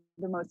one of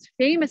the most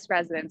famous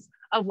residents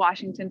of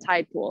Washington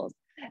tide pools,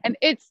 and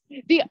it's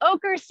the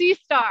ochre sea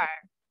star.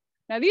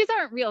 Now, these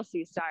aren't real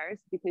sea stars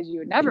because you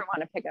would never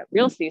want to pick up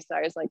real sea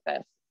stars like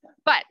this,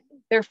 but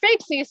they're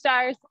fake sea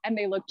stars and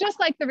they look just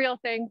like the real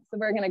thing, so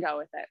we're going to go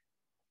with it.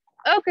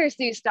 Ochre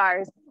sea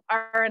stars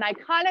are an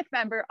iconic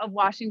member of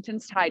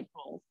Washington's tide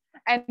pools,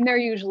 and they're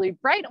usually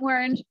bright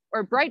orange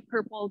or bright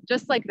purple,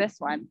 just like this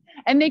one.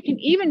 And they can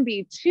even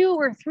be 2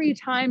 or 3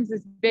 times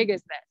as big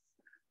as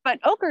this. But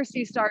ochre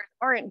sea stars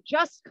aren't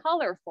just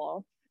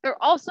colorful,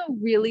 they're also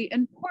really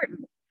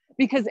important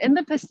because in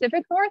the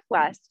Pacific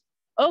Northwest,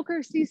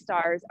 ochre sea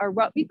stars are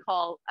what we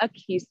call a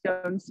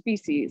keystone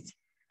species.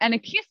 And a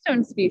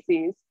keystone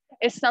species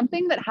is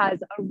something that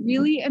has a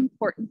really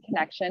important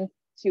connection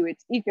to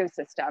its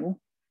ecosystem.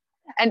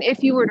 And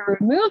if you were to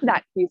remove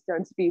that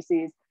keystone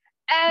species,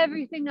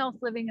 everything else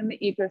living in the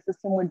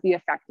ecosystem would be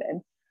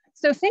affected.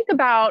 So think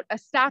about a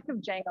stack of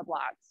Jenga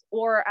blocks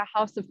or a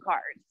house of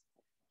cards.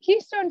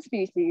 Keystone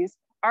species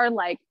are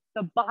like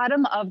the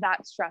bottom of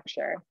that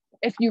structure.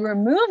 If you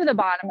remove the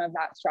bottom of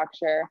that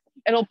structure,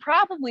 it'll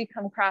probably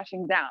come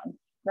crashing down,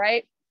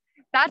 right?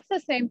 That's the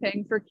same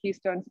thing for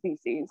keystone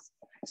species.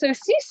 So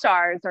sea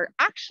stars are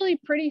actually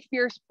pretty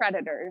fierce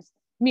predators,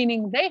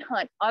 meaning they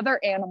hunt other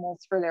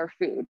animals for their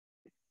food.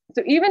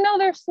 So even though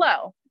they're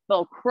slow,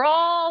 they'll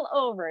crawl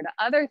over to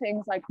other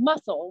things like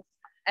mussels,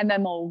 and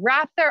then they'll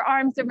wrap their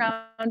arms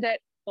around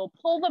it. They'll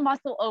pull the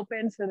mussel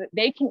open so that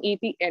they can eat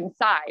the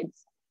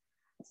insides.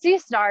 Sea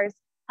stars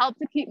help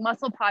to keep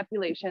mussel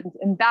populations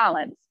in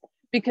balance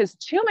because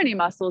too many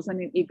mussels in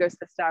an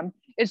ecosystem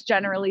is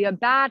generally a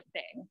bad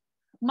thing.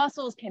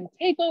 Mussels can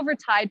take over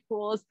tide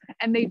pools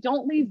and they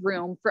don't leave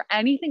room for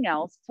anything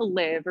else to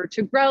live or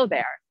to grow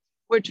there,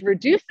 which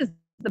reduces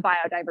the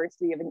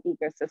biodiversity of an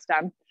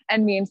ecosystem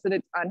and means that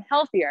it's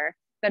unhealthier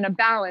than a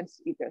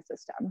balanced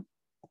ecosystem.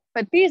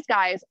 But these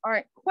guys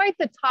aren't quite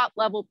the top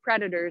level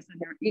predators in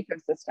their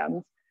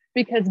ecosystems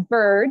because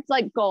birds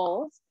like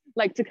gulls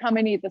like to come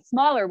and eat the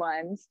smaller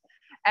ones,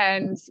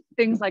 and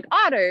things like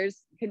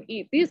otters can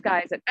eat these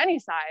guys at any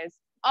size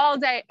all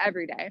day,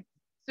 every day.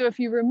 So if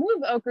you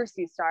remove ochre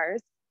sea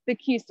stars, the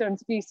keystone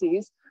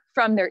species,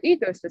 from their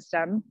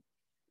ecosystem,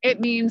 it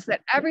means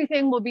that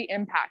everything will be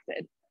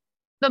impacted.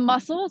 The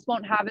mussels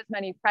won't have as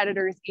many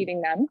predators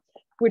eating them,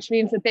 which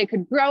means that they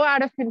could grow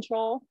out of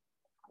control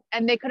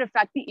and they could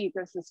affect the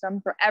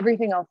ecosystem for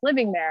everything else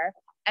living there.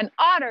 And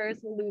otters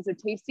will lose a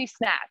tasty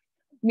snack,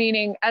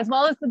 meaning, as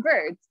well as the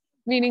birds,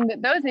 meaning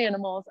that those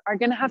animals are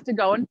going to have to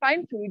go and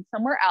find food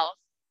somewhere else,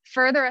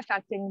 further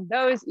affecting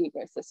those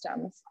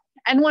ecosystems.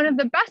 And one of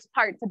the best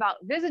parts about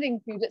visiting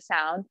Puget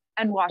Sound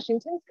and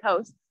Washington's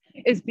coast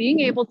is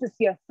being able to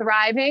see a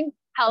thriving,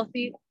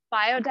 healthy,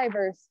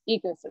 biodiverse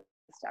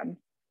ecosystem.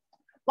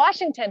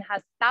 Washington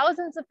has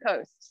thousands of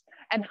coasts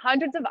and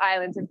hundreds of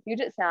islands in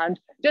Puget Sound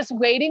just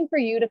waiting for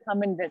you to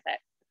come and visit.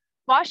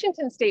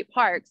 Washington State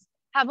Parks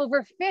have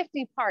over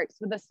 50 parks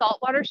with a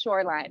saltwater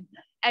shoreline,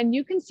 and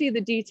you can see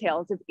the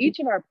details of each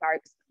of our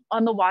parks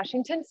on the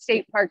Washington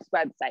State Parks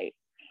website.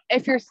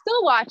 If you're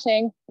still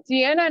watching,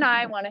 Deanna and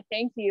I want to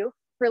thank you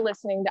for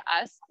listening to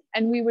us,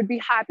 and we would be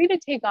happy to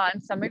take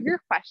on some of your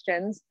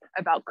questions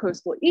about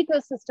coastal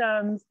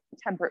ecosystems,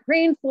 temperate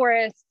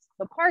rainforests,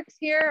 the parks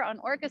here on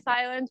Orcas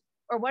Island,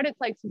 or what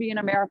it's like to be an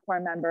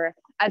AmeriCorps member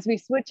as we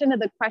switch into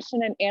the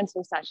question and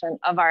answer session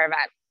of our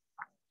event.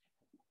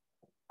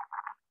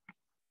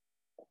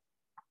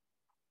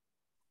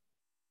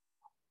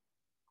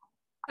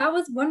 That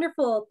was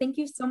wonderful. Thank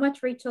you so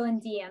much, Rachel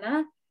and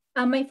Deanna.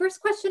 My first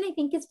question, I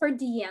think, is for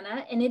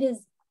Deanna, and it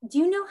is, do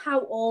you know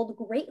how old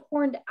great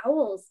horned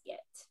owls get?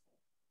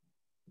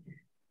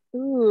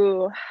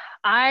 Ooh,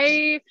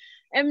 I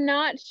am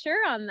not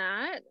sure on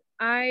that.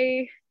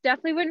 I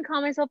definitely wouldn't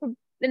call myself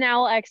an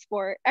owl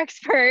expert,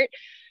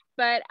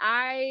 but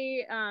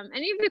any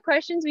of the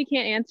questions we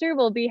can't answer,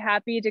 we'll be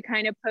happy to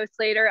kind of post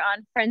later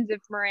on Friends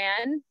of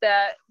Moran,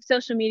 the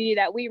social media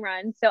that we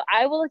run. So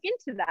I will look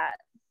into that.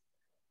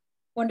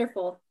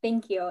 Wonderful,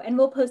 thank you. And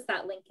we'll post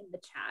that link in the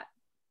chat.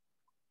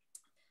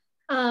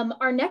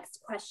 Our next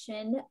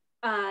question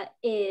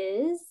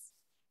is,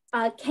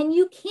 can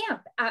you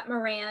camp at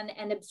Moran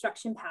and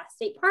Obstruction Pass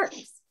State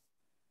Parks?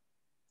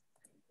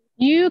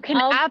 You can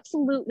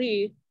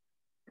absolutely.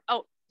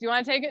 Oh, do you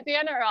want to take it,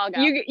 Deanna, or I'll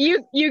go?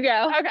 You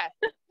go. Okay.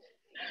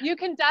 You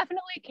can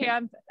definitely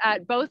camp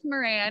at both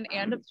Moran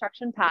and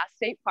Obstruction Pass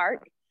State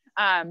Park.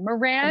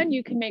 Moran,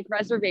 you can make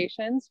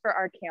reservations for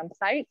our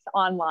campsites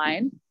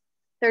online.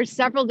 There's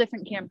several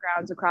different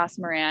campgrounds across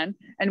Moran,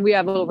 and we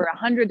have over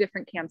 100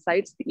 different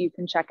campsites that you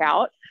can check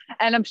out.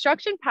 And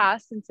Obstruction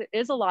Pass, since it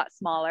is a lot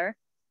smaller,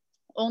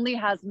 only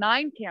has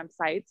 9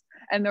 campsites,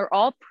 and they're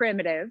all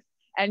primitive,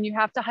 and you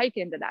have to hike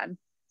into them.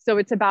 So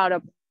it's about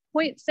a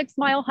 0.6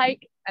 mile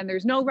hike and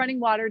there's no running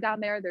water down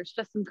there. There's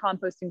just some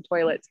composting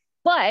toilets.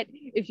 But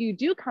if you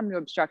do come to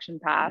Obstruction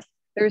Pass,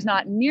 there's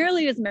not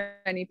nearly as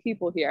many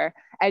people here,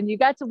 and you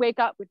get to wake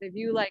up with a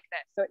view like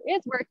this. So it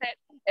is worth it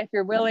if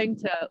you're willing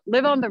to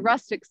live on the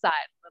rustic side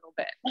a little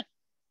bit.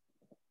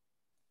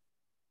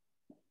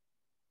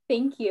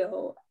 Thank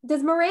you.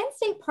 Does Moran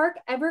State Park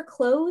ever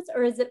close,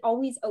 or is it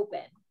always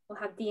open? We'll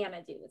have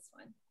Deanna do this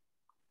one.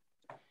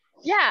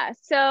 Yeah,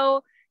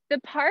 so the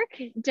park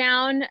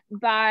down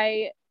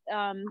by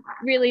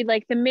really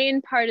like the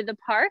main part of the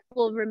park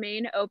will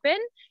remain open,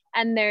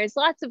 and there's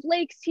lots of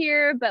lakes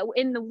here, but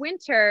in the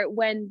winter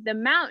when the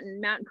Mount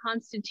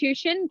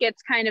Constitution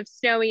gets kind of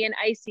snowy and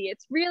icy,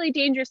 it's really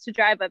dangerous to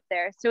drive up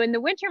there. So in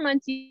the winter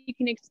months you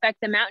can expect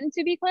the mountain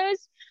to be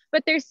closed,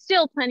 but there's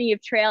still plenty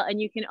of trail,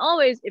 and you can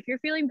always, if you're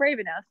feeling brave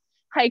enough,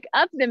 hike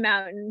up the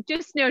mountain,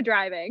 just no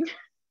driving.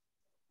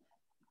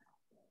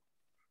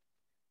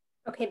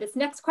 Okay, this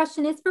next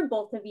question is for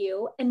both of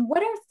you. And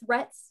what are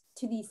threats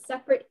to these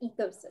separate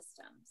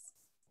ecosystems?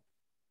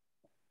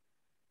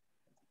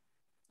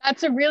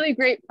 That's a really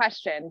great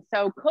question.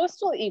 So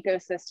coastal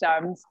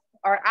ecosystems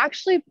are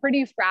actually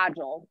pretty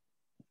fragile,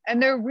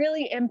 and they're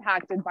really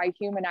impacted by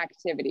human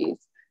activities.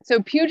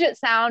 So Puget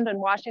Sound and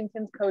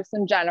Washington's coast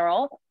in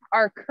general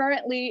are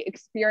currently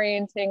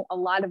experiencing a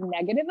lot of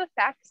negative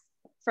effects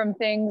from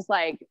things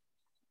like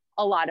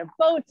a lot of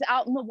boats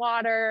out in the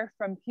water,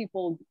 from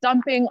people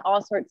dumping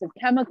all sorts of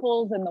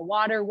chemicals in the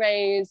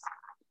waterways,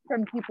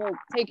 from people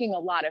taking a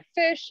lot of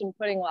fish and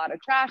putting a lot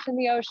of trash in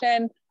the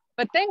ocean.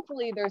 But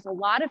thankfully, there's a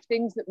lot of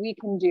things that we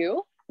can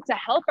do to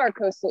help our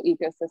coastal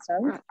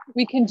ecosystems.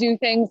 We can do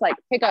things like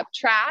pick up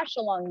trash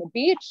along the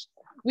beach.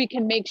 We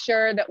can make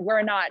sure that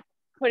we're not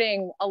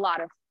putting a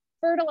lot of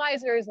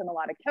fertilizers and a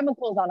lot of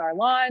chemicals on our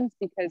lawns,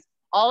 because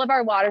all of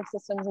our water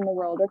systems in the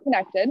world are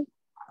connected.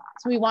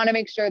 So we want to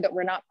make sure that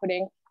we're not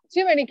putting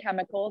too many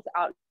chemicals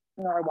out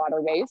in our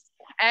waterways.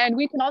 And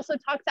we can also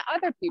talk to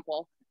other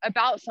people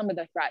about some of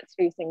the threats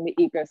facing the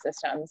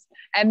ecosystems.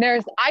 And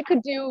I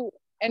could do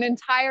an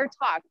entire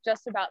talk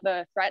just about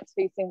the threats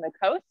facing the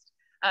coast.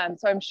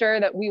 So I'm sure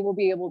that we will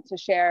be able to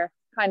share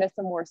kind of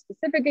some more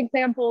specific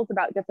examples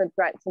about different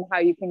threats and how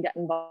you can get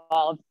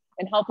involved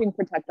in helping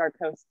protect our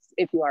coasts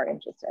if you are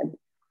interested.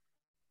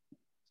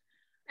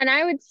 And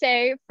I would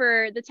say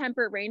for the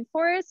temperate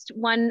rainforest,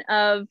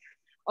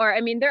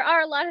 there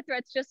are a lot of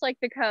threats just like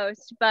the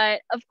coast,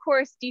 but of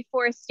course,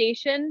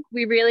 deforestation,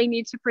 we really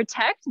need to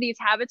protect these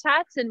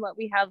habitats and what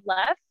we have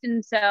left.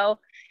 And so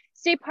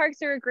state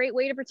parks are a great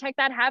way to protect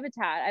that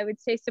habitat. I would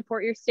say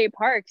support your state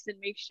parks and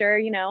make sure,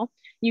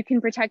 you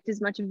can protect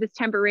as much of this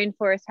temperate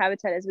rainforest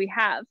habitat as we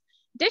have.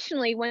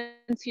 Additionally,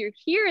 once you're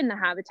here in the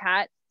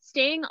habitat,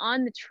 staying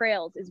on the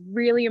trails is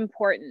really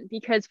important,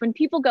 because when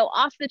people go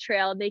off the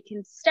trail, they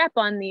can step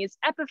on these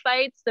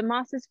epiphytes, the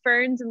mosses,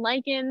 ferns, and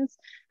lichens,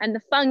 and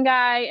the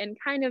fungi, and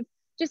kind of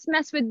just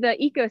mess with the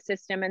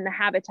ecosystem and the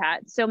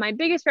habitat. So my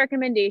biggest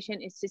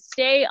recommendation is to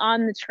stay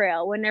on the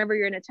trail whenever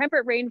you're in a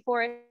temperate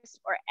rainforest,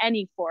 or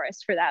any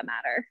forest for that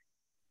matter.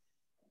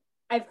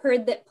 I've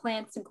heard that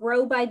plants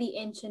grow by the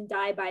inch and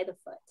die by the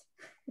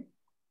foot.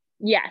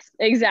 Yes,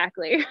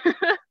 exactly.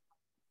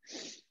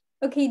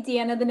 Okay,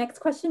 Deanna, the next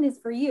question is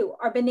for you.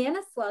 Are banana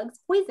slugs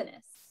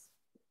poisonous?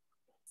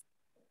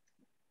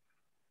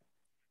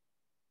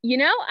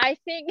 I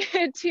think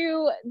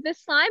to the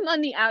slime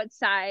on the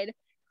outside,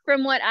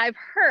 from what I've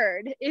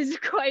heard, is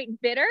quite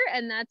bitter,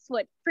 and that's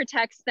what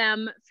protects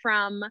them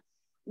from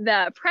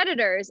the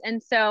predators.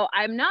 And so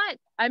I'm not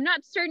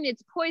certain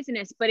it's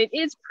poisonous, but it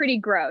is pretty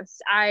gross.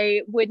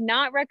 I would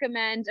not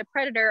recommend a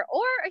predator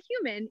or a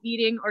human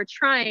eating or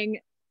trying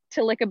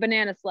to lick a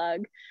banana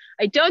slug.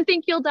 I don't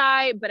think you'll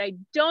die, but I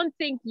don't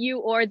think you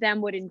or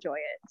them would enjoy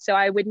it. So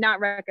I would not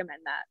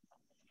recommend that.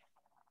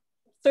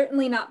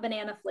 Certainly not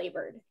banana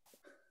flavored.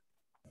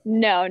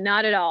 No,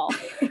 not at all.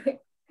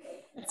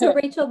 So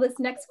Rachel, this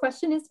next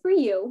question is for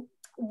you.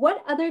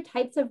 What other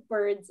types of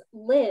birds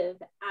live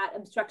at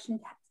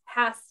Obstruction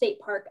Pass State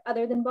Park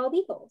other than bald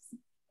eagles?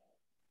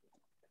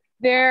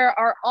 There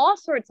are all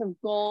sorts of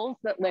gulls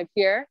that live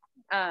here,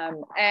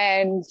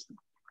 and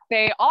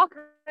they all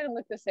kind of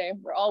look the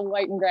same. They're all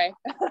white and gray.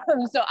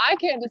 So I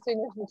can't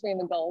distinguish between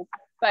the gulls,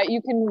 but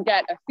you can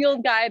get a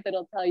field guide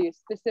that'll tell you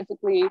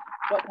specifically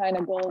what kind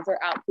of gulls are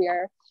out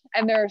here.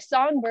 And there are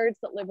songbirds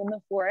that live in the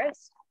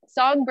forest.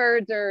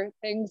 Songbirds are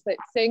things that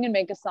sing and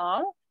make a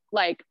song,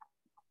 like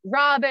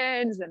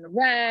robins and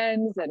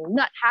wrens and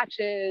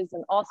nuthatches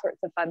and all sorts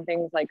of fun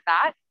things like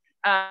that.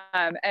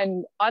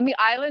 And on the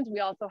island, we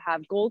also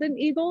have golden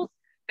eagles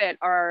that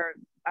are,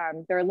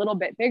 they're a little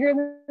bit bigger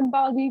than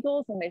bald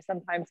eagles, and they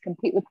sometimes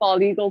compete with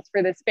bald eagles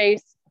for the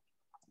space.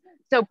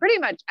 So pretty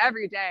much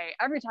every day,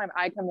 every time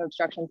I come to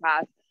Obstruction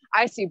Pass,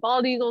 I see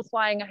bald eagles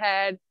flying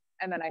ahead,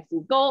 and then I see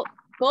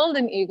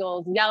golden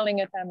eagles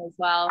yelling at them as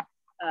well.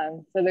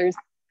 So there's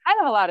kind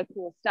of a lot of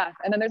cool stuff.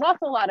 And then there's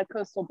also a lot of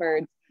coastal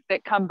birds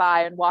that come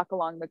by and walk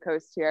along the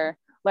coast here.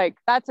 Like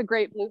that's a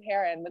great blue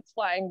heron that's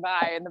flying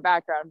by in the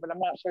background, but I'm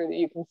not sure that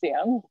you can see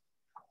him.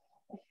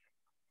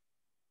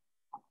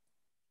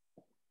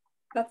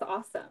 That's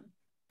awesome.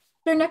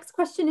 Their next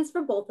question is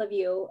for both of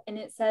you, and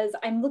it says,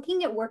 I'm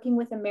looking at working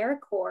with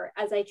AmeriCorps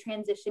as I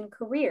transition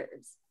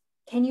careers.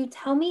 Can you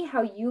tell me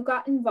how you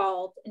got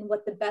involved and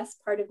what the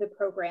best part of the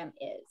program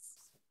is?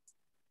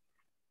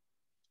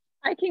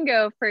 I can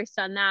go first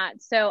on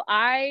that. So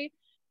I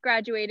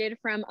graduated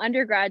from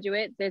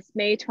undergraduate this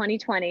May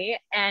 2020,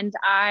 and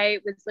I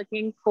was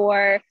looking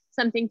for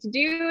something to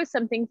do,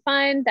 something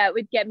fun that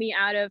would get me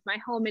out of my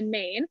home in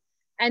Maine.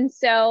 And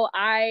so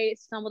I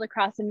stumbled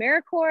across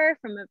AmeriCorps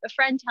from a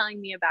friend telling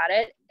me about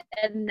it.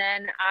 And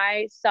then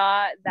I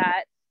saw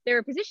that there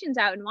were positions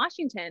out in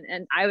Washington.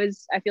 And I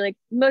feel like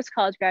most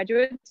college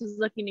graduates was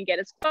looking to get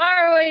as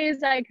far away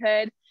as I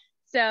could.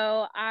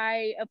 So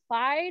I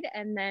applied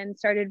and then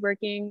started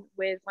working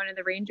with one of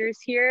the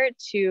rangers here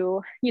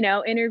to,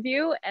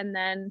 interview. And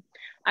then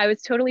I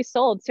was totally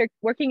sold. So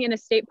working in a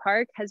state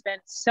park has been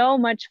so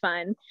much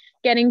fun,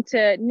 getting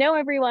to know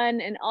everyone,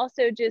 and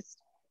also just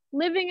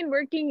living and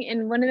working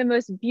in one of the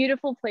most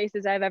beautiful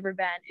places I've ever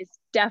been is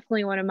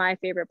definitely one of my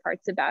favorite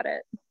parts about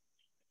it.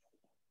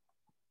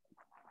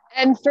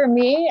 And for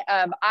me,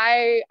 I'm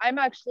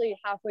actually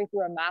halfway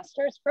through a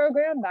master's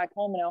program back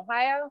home in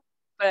Ohio.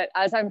 But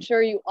as I'm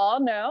sure you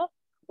all know,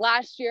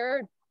 last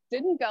year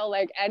didn't go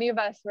like any of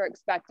us were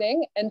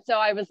expecting. And so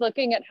I was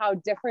looking at how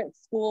different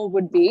school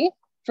would be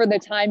for the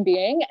time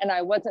being, and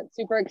I wasn't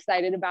super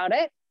excited about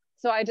it.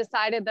 So I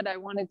decided that I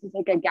wanted to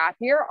take a gap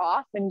year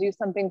off and do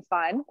something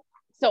fun.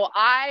 So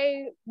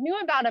I knew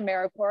about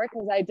AmeriCorps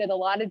because I did a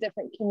lot of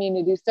different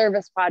community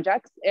service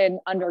projects in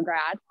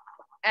undergrad.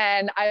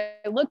 And I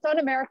looked on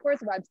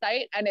AmeriCorps'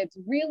 website, and it's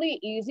really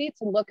easy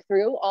to look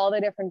through all the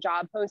different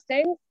job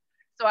postings.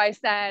 So I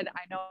said,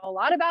 I know a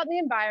lot about the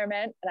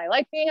environment and I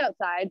like being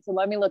outside. So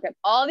let me look at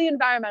all the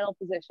environmental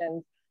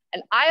positions.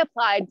 And I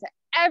applied to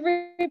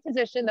every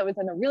position that was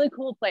in a really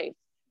cool place.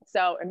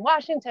 So in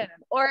Washington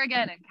and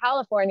Oregon and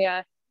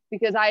California,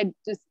 because I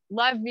just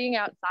love being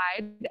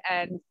outside.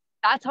 And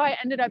that's how I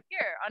ended up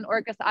here on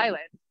Orcas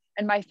Island.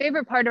 And my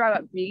favorite part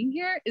about being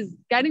here is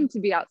getting to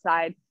be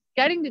outside,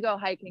 getting to go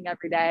hiking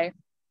every day,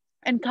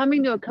 and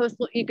coming to a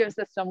coastal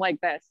ecosystem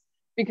like this.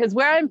 Because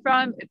where I'm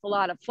from, it's a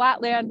lot of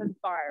flat land and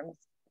farms.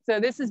 So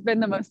this has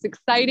been the most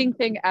exciting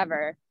thing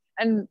ever.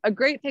 And a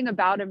great thing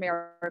about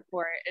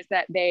AmeriCorps is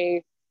that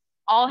they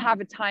all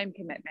have a time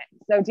commitment.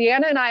 So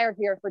Deanna and I are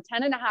here for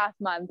 10 and a half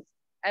months,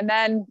 and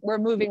then we're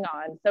moving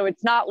on. So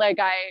it's not like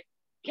I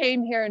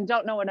came here and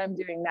don't know what I'm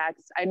doing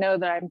next. I know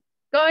that I'm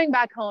going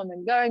back home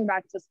and going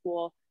back to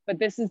school, but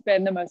this has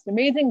been the most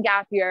amazing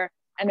gap year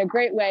and a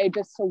great way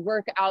just to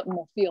work out in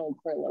the field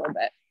for a little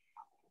bit.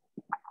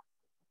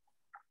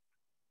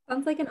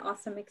 Sounds like an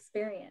awesome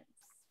experience.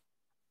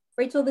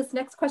 Rachel, this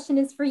next question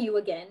is for you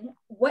again.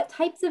 What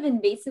types of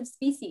invasive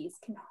species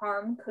can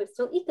harm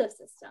coastal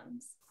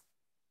ecosystems?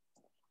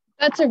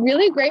 That's a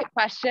really great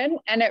question.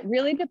 And it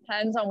really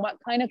depends on what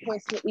kind of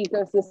coastal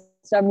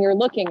ecosystem you're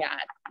looking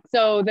at.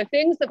 So the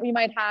things that we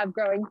might have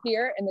growing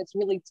here in this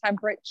really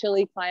temperate,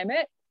 chilly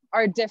climate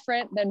are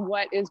different than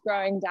what is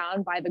growing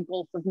down by the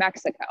Gulf of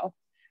Mexico,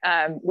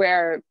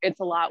 where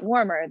it's a lot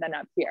warmer than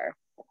up here.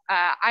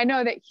 I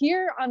know that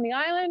here on the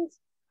island,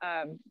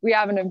 we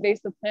have an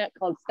invasive plant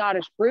called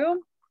Scottish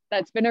broom.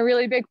 That's been a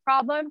really big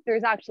problem.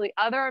 There's actually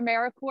other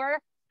AmeriCorps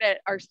that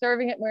are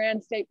serving at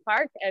Moran State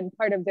Park, and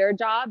part of their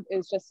job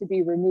is just to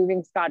be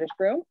removing Scottish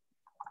broom.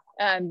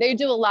 They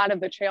do a lot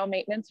of the trail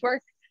maintenance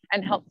work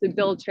and help to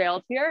build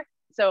trails here.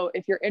 So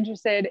if you're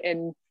interested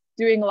in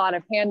doing a lot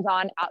of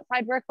hands-on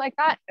outside work like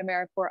that,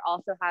 AmeriCorps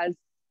also has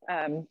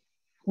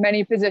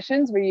many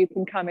positions where you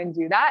can come and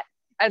do that.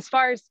 As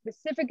far as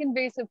specific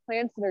invasive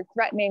plants that are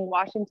threatening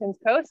Washington's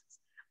coasts,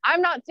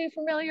 I'm not too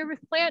familiar with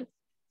plants,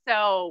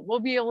 so we'll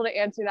be able to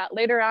answer that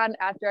later on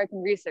after I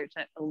can research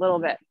it a little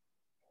bit.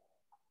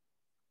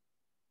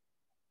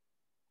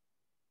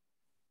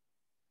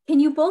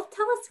 Can you both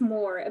tell us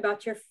more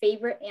about your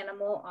favorite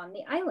animal on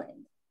the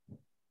island?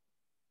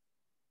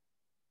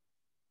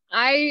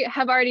 I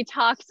have already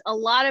talked a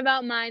lot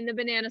about mine, the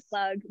banana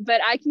slug,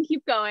 but I can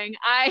keep going.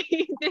 I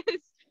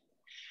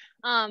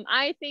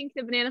think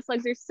the banana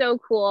slugs are so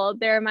cool.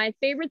 They're my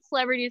favorite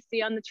celebrity to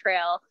see on the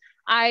trail.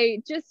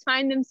 I just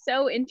find them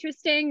so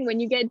interesting. When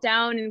you get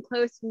down and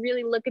close and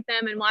really look at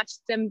them and watch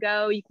them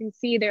go, you can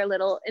see their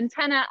little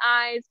antenna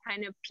eyes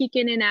kind of peek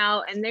in and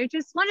out. And they're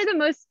just one of the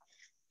most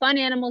fun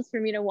animals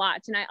for me to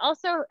watch. And I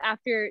also,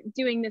 after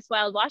doing this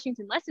Wild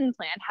Washington lesson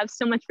plan, have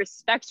so much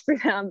respect for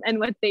them and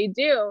what they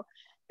do.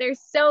 They're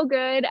so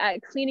good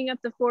at cleaning up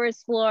the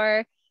forest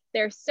floor.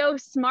 They're so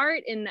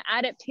smart in the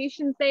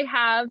adaptations they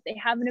have. They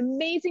have an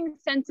amazing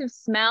sense of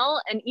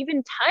smell and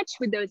even touch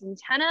with those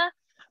antennae.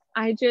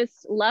 I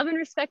just love and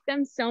respect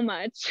them so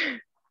much.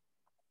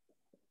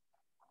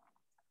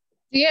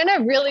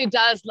 Deanna really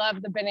does love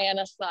the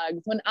banana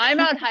slugs. When I'm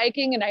out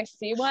hiking and I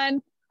see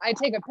one, I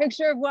take a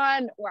picture of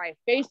one or I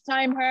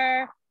FaceTime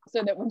her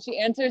so that when she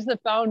answers the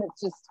phone,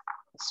 it's just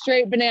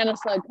straight banana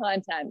slug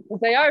content,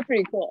 because they are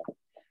pretty cool.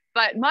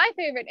 But my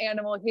favorite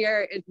animal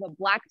here is the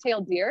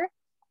black-tailed deer.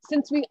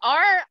 Since we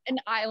are an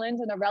island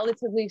and a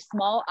relatively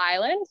small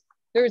island,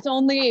 there's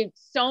only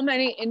so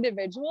many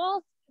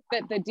individuals.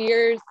 that the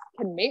deers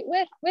can mate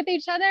with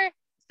each other.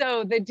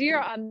 So the deer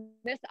on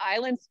this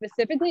island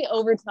specifically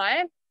over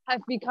time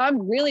have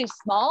become really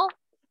small,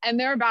 and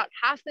they're about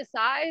half the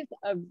size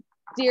of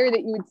deer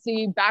that you would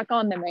see back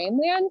on the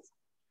mainland,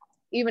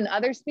 even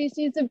other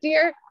species of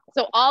deer.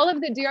 So all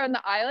of the deer on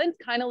the island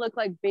kind of look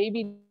like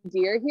baby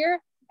deer here.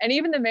 And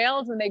even the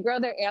males, when they grow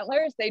their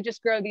antlers, they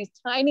just grow these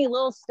tiny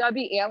little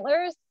stubby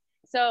antlers.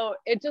 So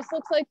it just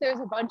looks like there's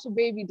a bunch of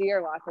baby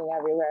deer walking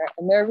everywhere,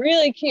 and they're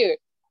really cute.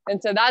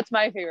 And so that's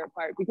my favorite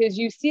part, because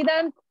you see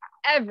them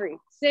every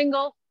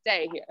single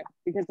day here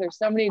because there's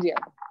so many deer.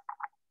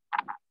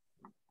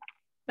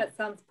 That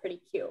sounds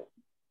pretty cute.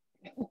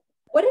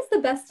 What is the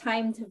best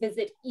time to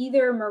visit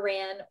either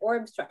Moran or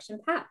Obstruction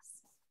Pass?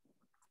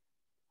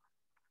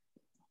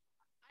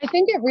 I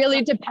think it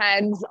really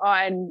depends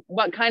on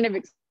what kind of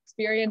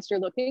experience you're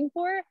looking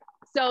for.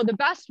 So the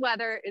best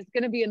weather is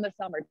going to be in the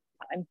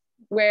summertime,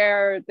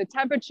 where the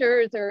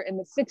temperatures are in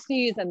the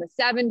 60s and the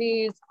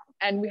 70s,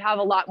 and we have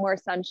a lot more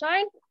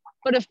sunshine.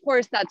 But of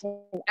course, that's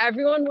when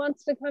everyone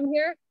wants to come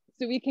here,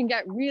 so we can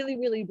get really,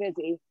 really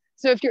busy.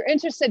 So if you're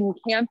interested in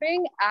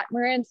camping at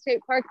Moran State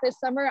Park this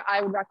summer,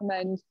 I would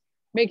recommend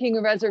making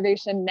a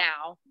reservation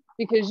now,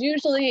 because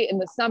usually in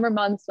the summer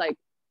months like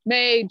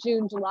May,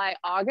 June, July,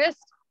 August,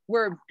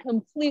 we're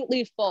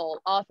completely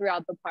full all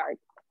throughout the park.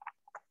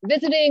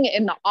 Visiting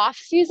in the off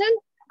season,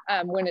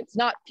 when it's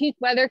not peak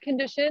weather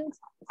conditions,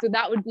 so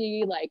that would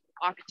be like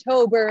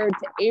October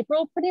to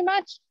April pretty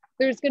much,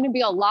 there's going to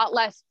be a lot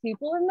less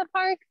people in the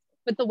park,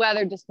 but the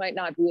weather just might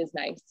not be as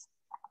nice.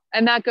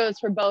 And that goes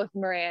for both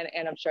Moran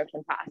and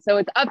Obstruction Pass. So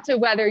it's up to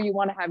whether you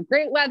want to have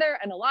great weather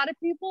and a lot of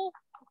people,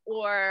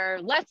 or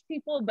less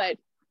people, but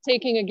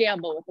taking a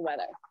gamble with the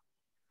weather.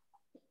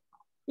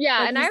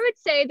 Yeah, and I would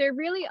say there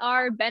really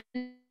are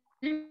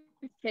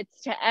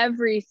benefits to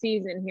every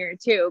season here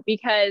too,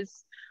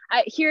 because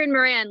here in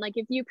Moran, like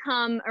if you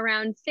come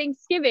around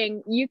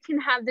Thanksgiving, you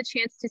can have the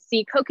chance to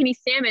see kokanee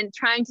salmon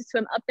trying to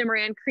swim up the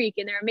Moran Creek,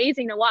 and they're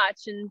amazing to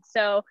watch. And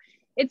so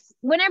it's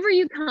whenever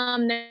you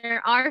come,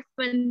 there are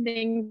fun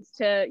things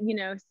to, you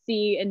know,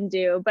 see and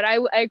do. But I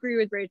agree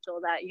with Rachel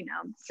that, you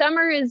know,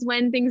 summer is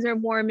when things are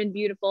warm and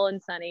beautiful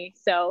and sunny.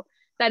 So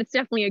that's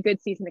definitely a good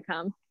season to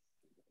come.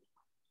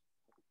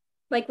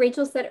 Like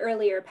Rachel said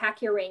earlier,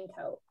 pack your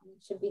raincoat.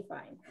 It should be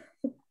fine.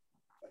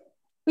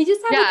 We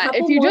just have a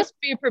couple if you more... just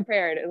be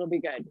prepared, it'll be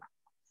good.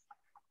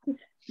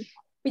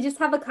 We just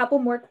have a couple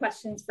more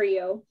questions for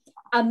you.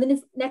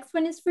 The next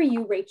one is for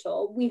you,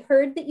 Rachel. We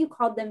heard that you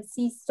called them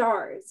sea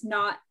stars,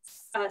 not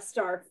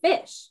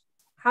starfish.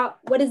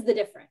 What is the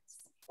difference,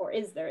 or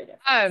is there a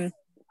difference?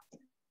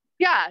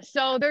 Yeah,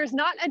 so there's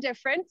not a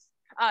difference.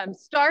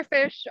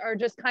 Starfish are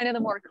just kind of the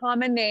more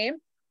common name,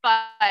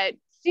 but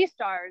sea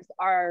stars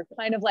are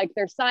kind of like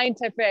their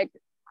scientific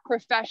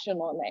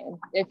professional name,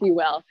 if you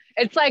will.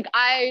 It's like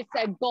I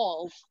said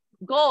gulls.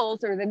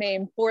 Gulls are the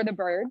name for the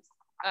birds.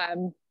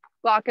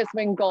 Glaucous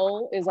winged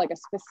gull is like a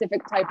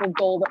specific type of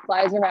gull that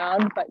flies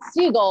around, but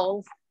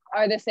seagulls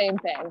are the same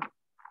thing.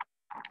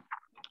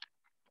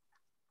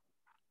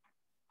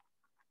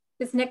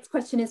 This next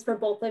question is for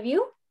both of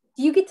you.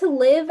 Do you get to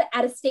live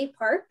at a state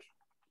park?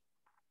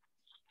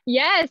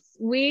 Yes,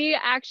 we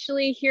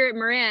actually here at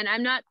Moran,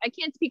 I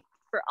can't speak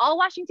for all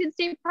Washington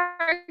State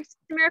Parks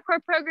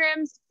AmeriCorps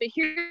programs, but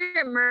here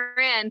at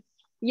Moran,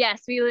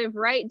 yes, we live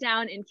right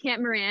down in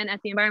Camp Moran at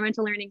the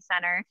Environmental Learning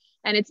Center.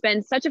 And it's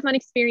been such a fun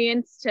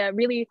experience to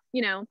really,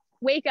 you know,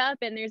 wake up,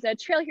 and there's a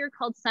trail here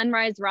called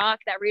Sunrise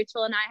Rock that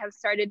Rachel and I have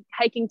started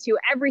hiking to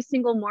every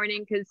single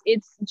morning because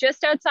it's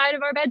just outside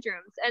of our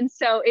bedrooms. And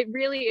so it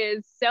really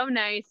is so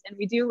nice, and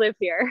we do live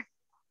here.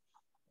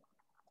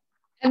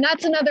 And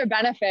that's another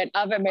benefit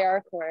of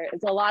AmeriCorps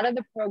is a lot of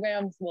the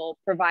programs will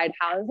provide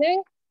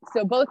housing.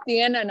 So both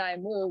Deanna and I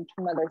moved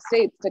from other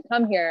states to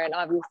come here, and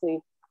obviously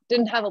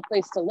didn't have a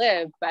place to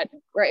live, but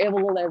we're able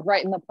to live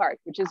right in the park,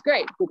 which is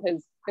great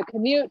because the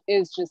commute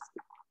is just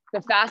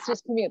the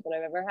fastest commute that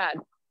I've ever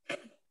had.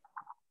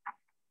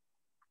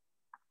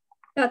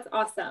 That's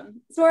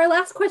awesome. So our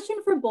last question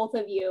for both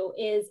of you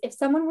is, if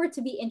someone were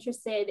to be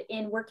interested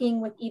in working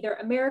with either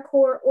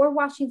AmeriCorps or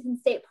Washington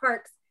State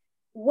Parks,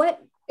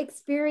 what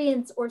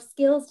experience or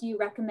skills do you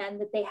recommend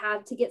that they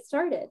have to get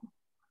started?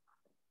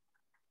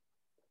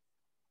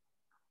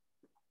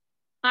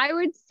 I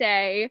would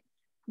say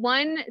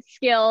one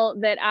skill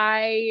that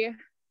I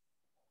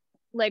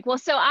like, well,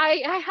 so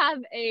I have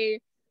a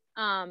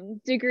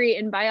degree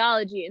in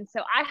biology. And so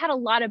I had a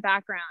lot of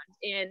background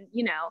in,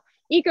 you know,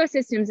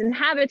 ecosystems and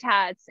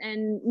habitats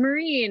and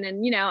marine.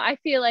 And, you know, I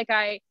feel like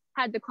I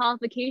had the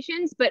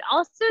qualifications, but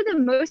also the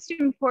most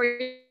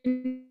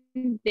important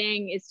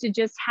thing is to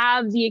just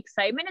have the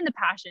excitement and the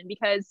passion,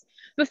 because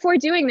before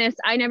doing this,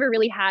 I never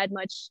really had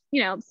much,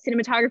 you know,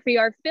 cinematography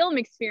or film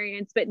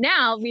experience, but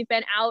now we've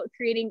been out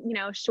creating, you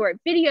know, short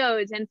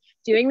videos and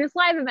doing this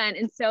live event.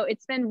 And so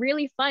it's been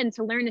really fun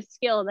to learn a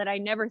skill that I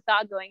never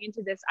thought going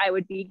into this I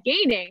would be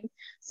gaining.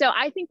 So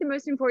I think the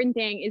most important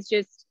thing is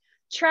just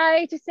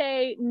try to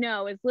say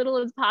no as little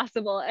as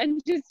possible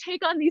and just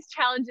take on these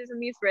challenges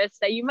and these risks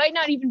that you might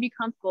not even be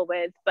comfortable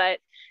with, but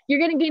you're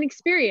going to gain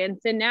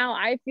experience. And now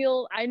I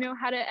feel I know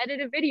how to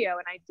edit a video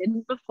and I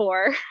didn't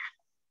before.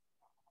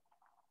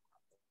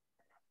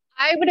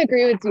 I would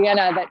agree with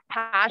Deanna that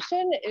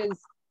passion is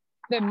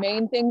the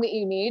main thing that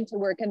you need to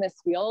work in this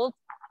field.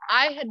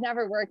 I had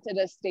never worked at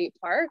a state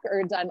park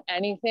or done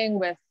anything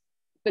with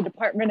the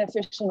Department of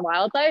Fish and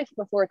Wildlife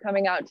before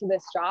coming out to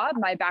this job.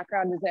 My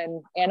background is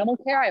in animal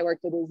care. I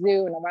worked at a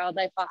zoo and a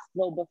wildlife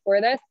hospital before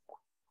this,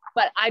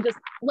 but I just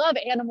love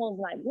animals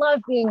and I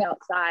love being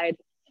outside.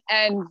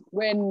 And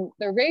when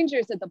the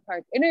rangers at the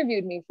park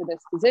interviewed me for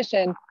this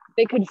position,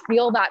 they could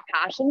feel that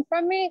passion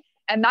from me.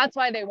 And that's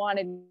why they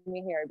wanted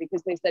me here,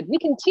 because they said, we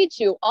can teach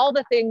you all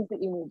the things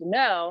that you need to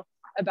know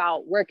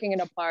about working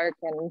in a park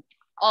and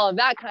all of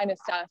that kind of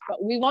stuff.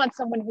 But we want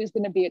someone who's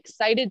going to be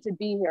excited to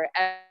be here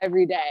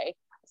every day.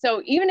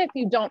 So even if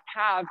you don't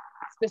have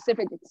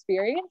specific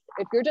experience,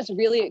 if you're just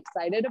really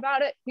excited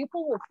about it,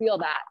 people will feel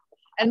that.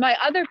 And my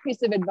other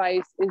piece of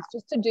advice is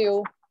just to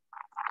do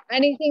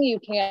anything you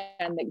can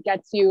that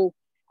gets you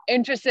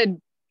interested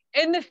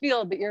in the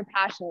field that you're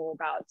passionate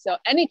about. So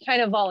any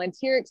kind of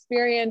volunteer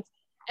experience,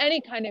 any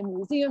kind of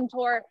museum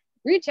tour,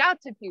 reach out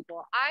to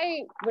people.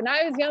 When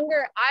I was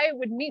younger, I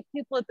would meet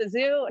people at the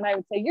zoo and I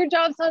would say, your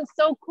job sounds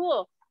so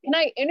cool. Can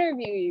I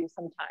interview you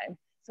sometime?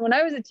 So when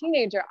I was a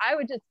teenager, I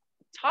would just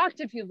talk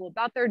to people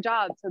about their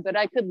jobs so that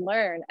I could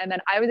learn. And then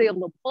I was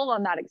able to pull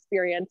on that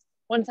experience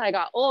once I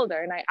got older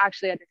and I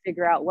actually had to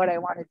figure out what I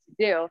wanted to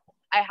do.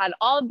 I had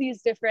all of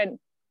these different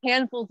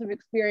handfuls of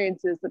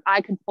experiences that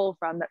I could pull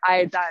from that I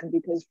had done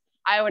because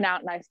I went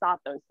out and I sought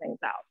those things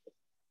out.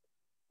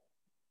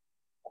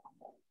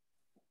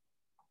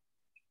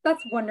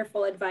 That's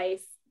wonderful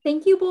advice.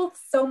 Thank you both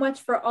so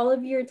much for all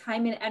of your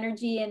time and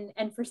energy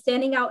and for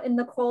standing out in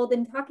the cold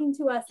and talking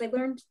to us. I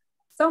learned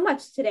so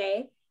much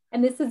today,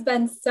 and this has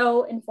been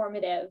so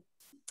informative.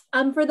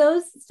 For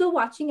those still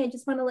watching, I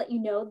just want to let you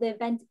know the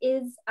event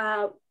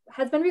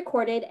has been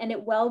recorded and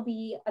it will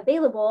be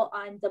available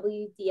on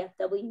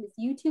WDFW's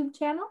YouTube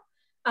channel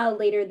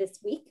later this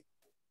week.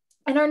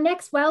 And our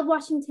next Wild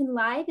Washington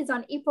Live is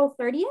on April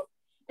 30th,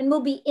 and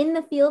we'll be in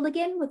the field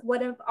again with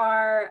one of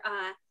our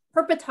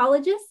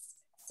herpetologists,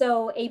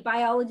 so a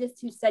biologist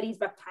who studies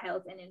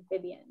reptiles and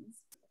amphibians.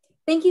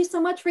 Thank you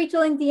so much,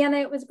 Rachel and Deanna.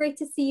 It was great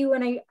to see you,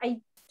 and I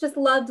just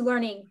loved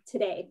learning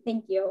today.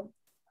 Thank you.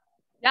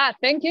 Yeah,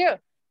 thank you.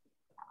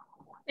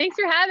 Thanks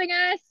for having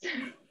us.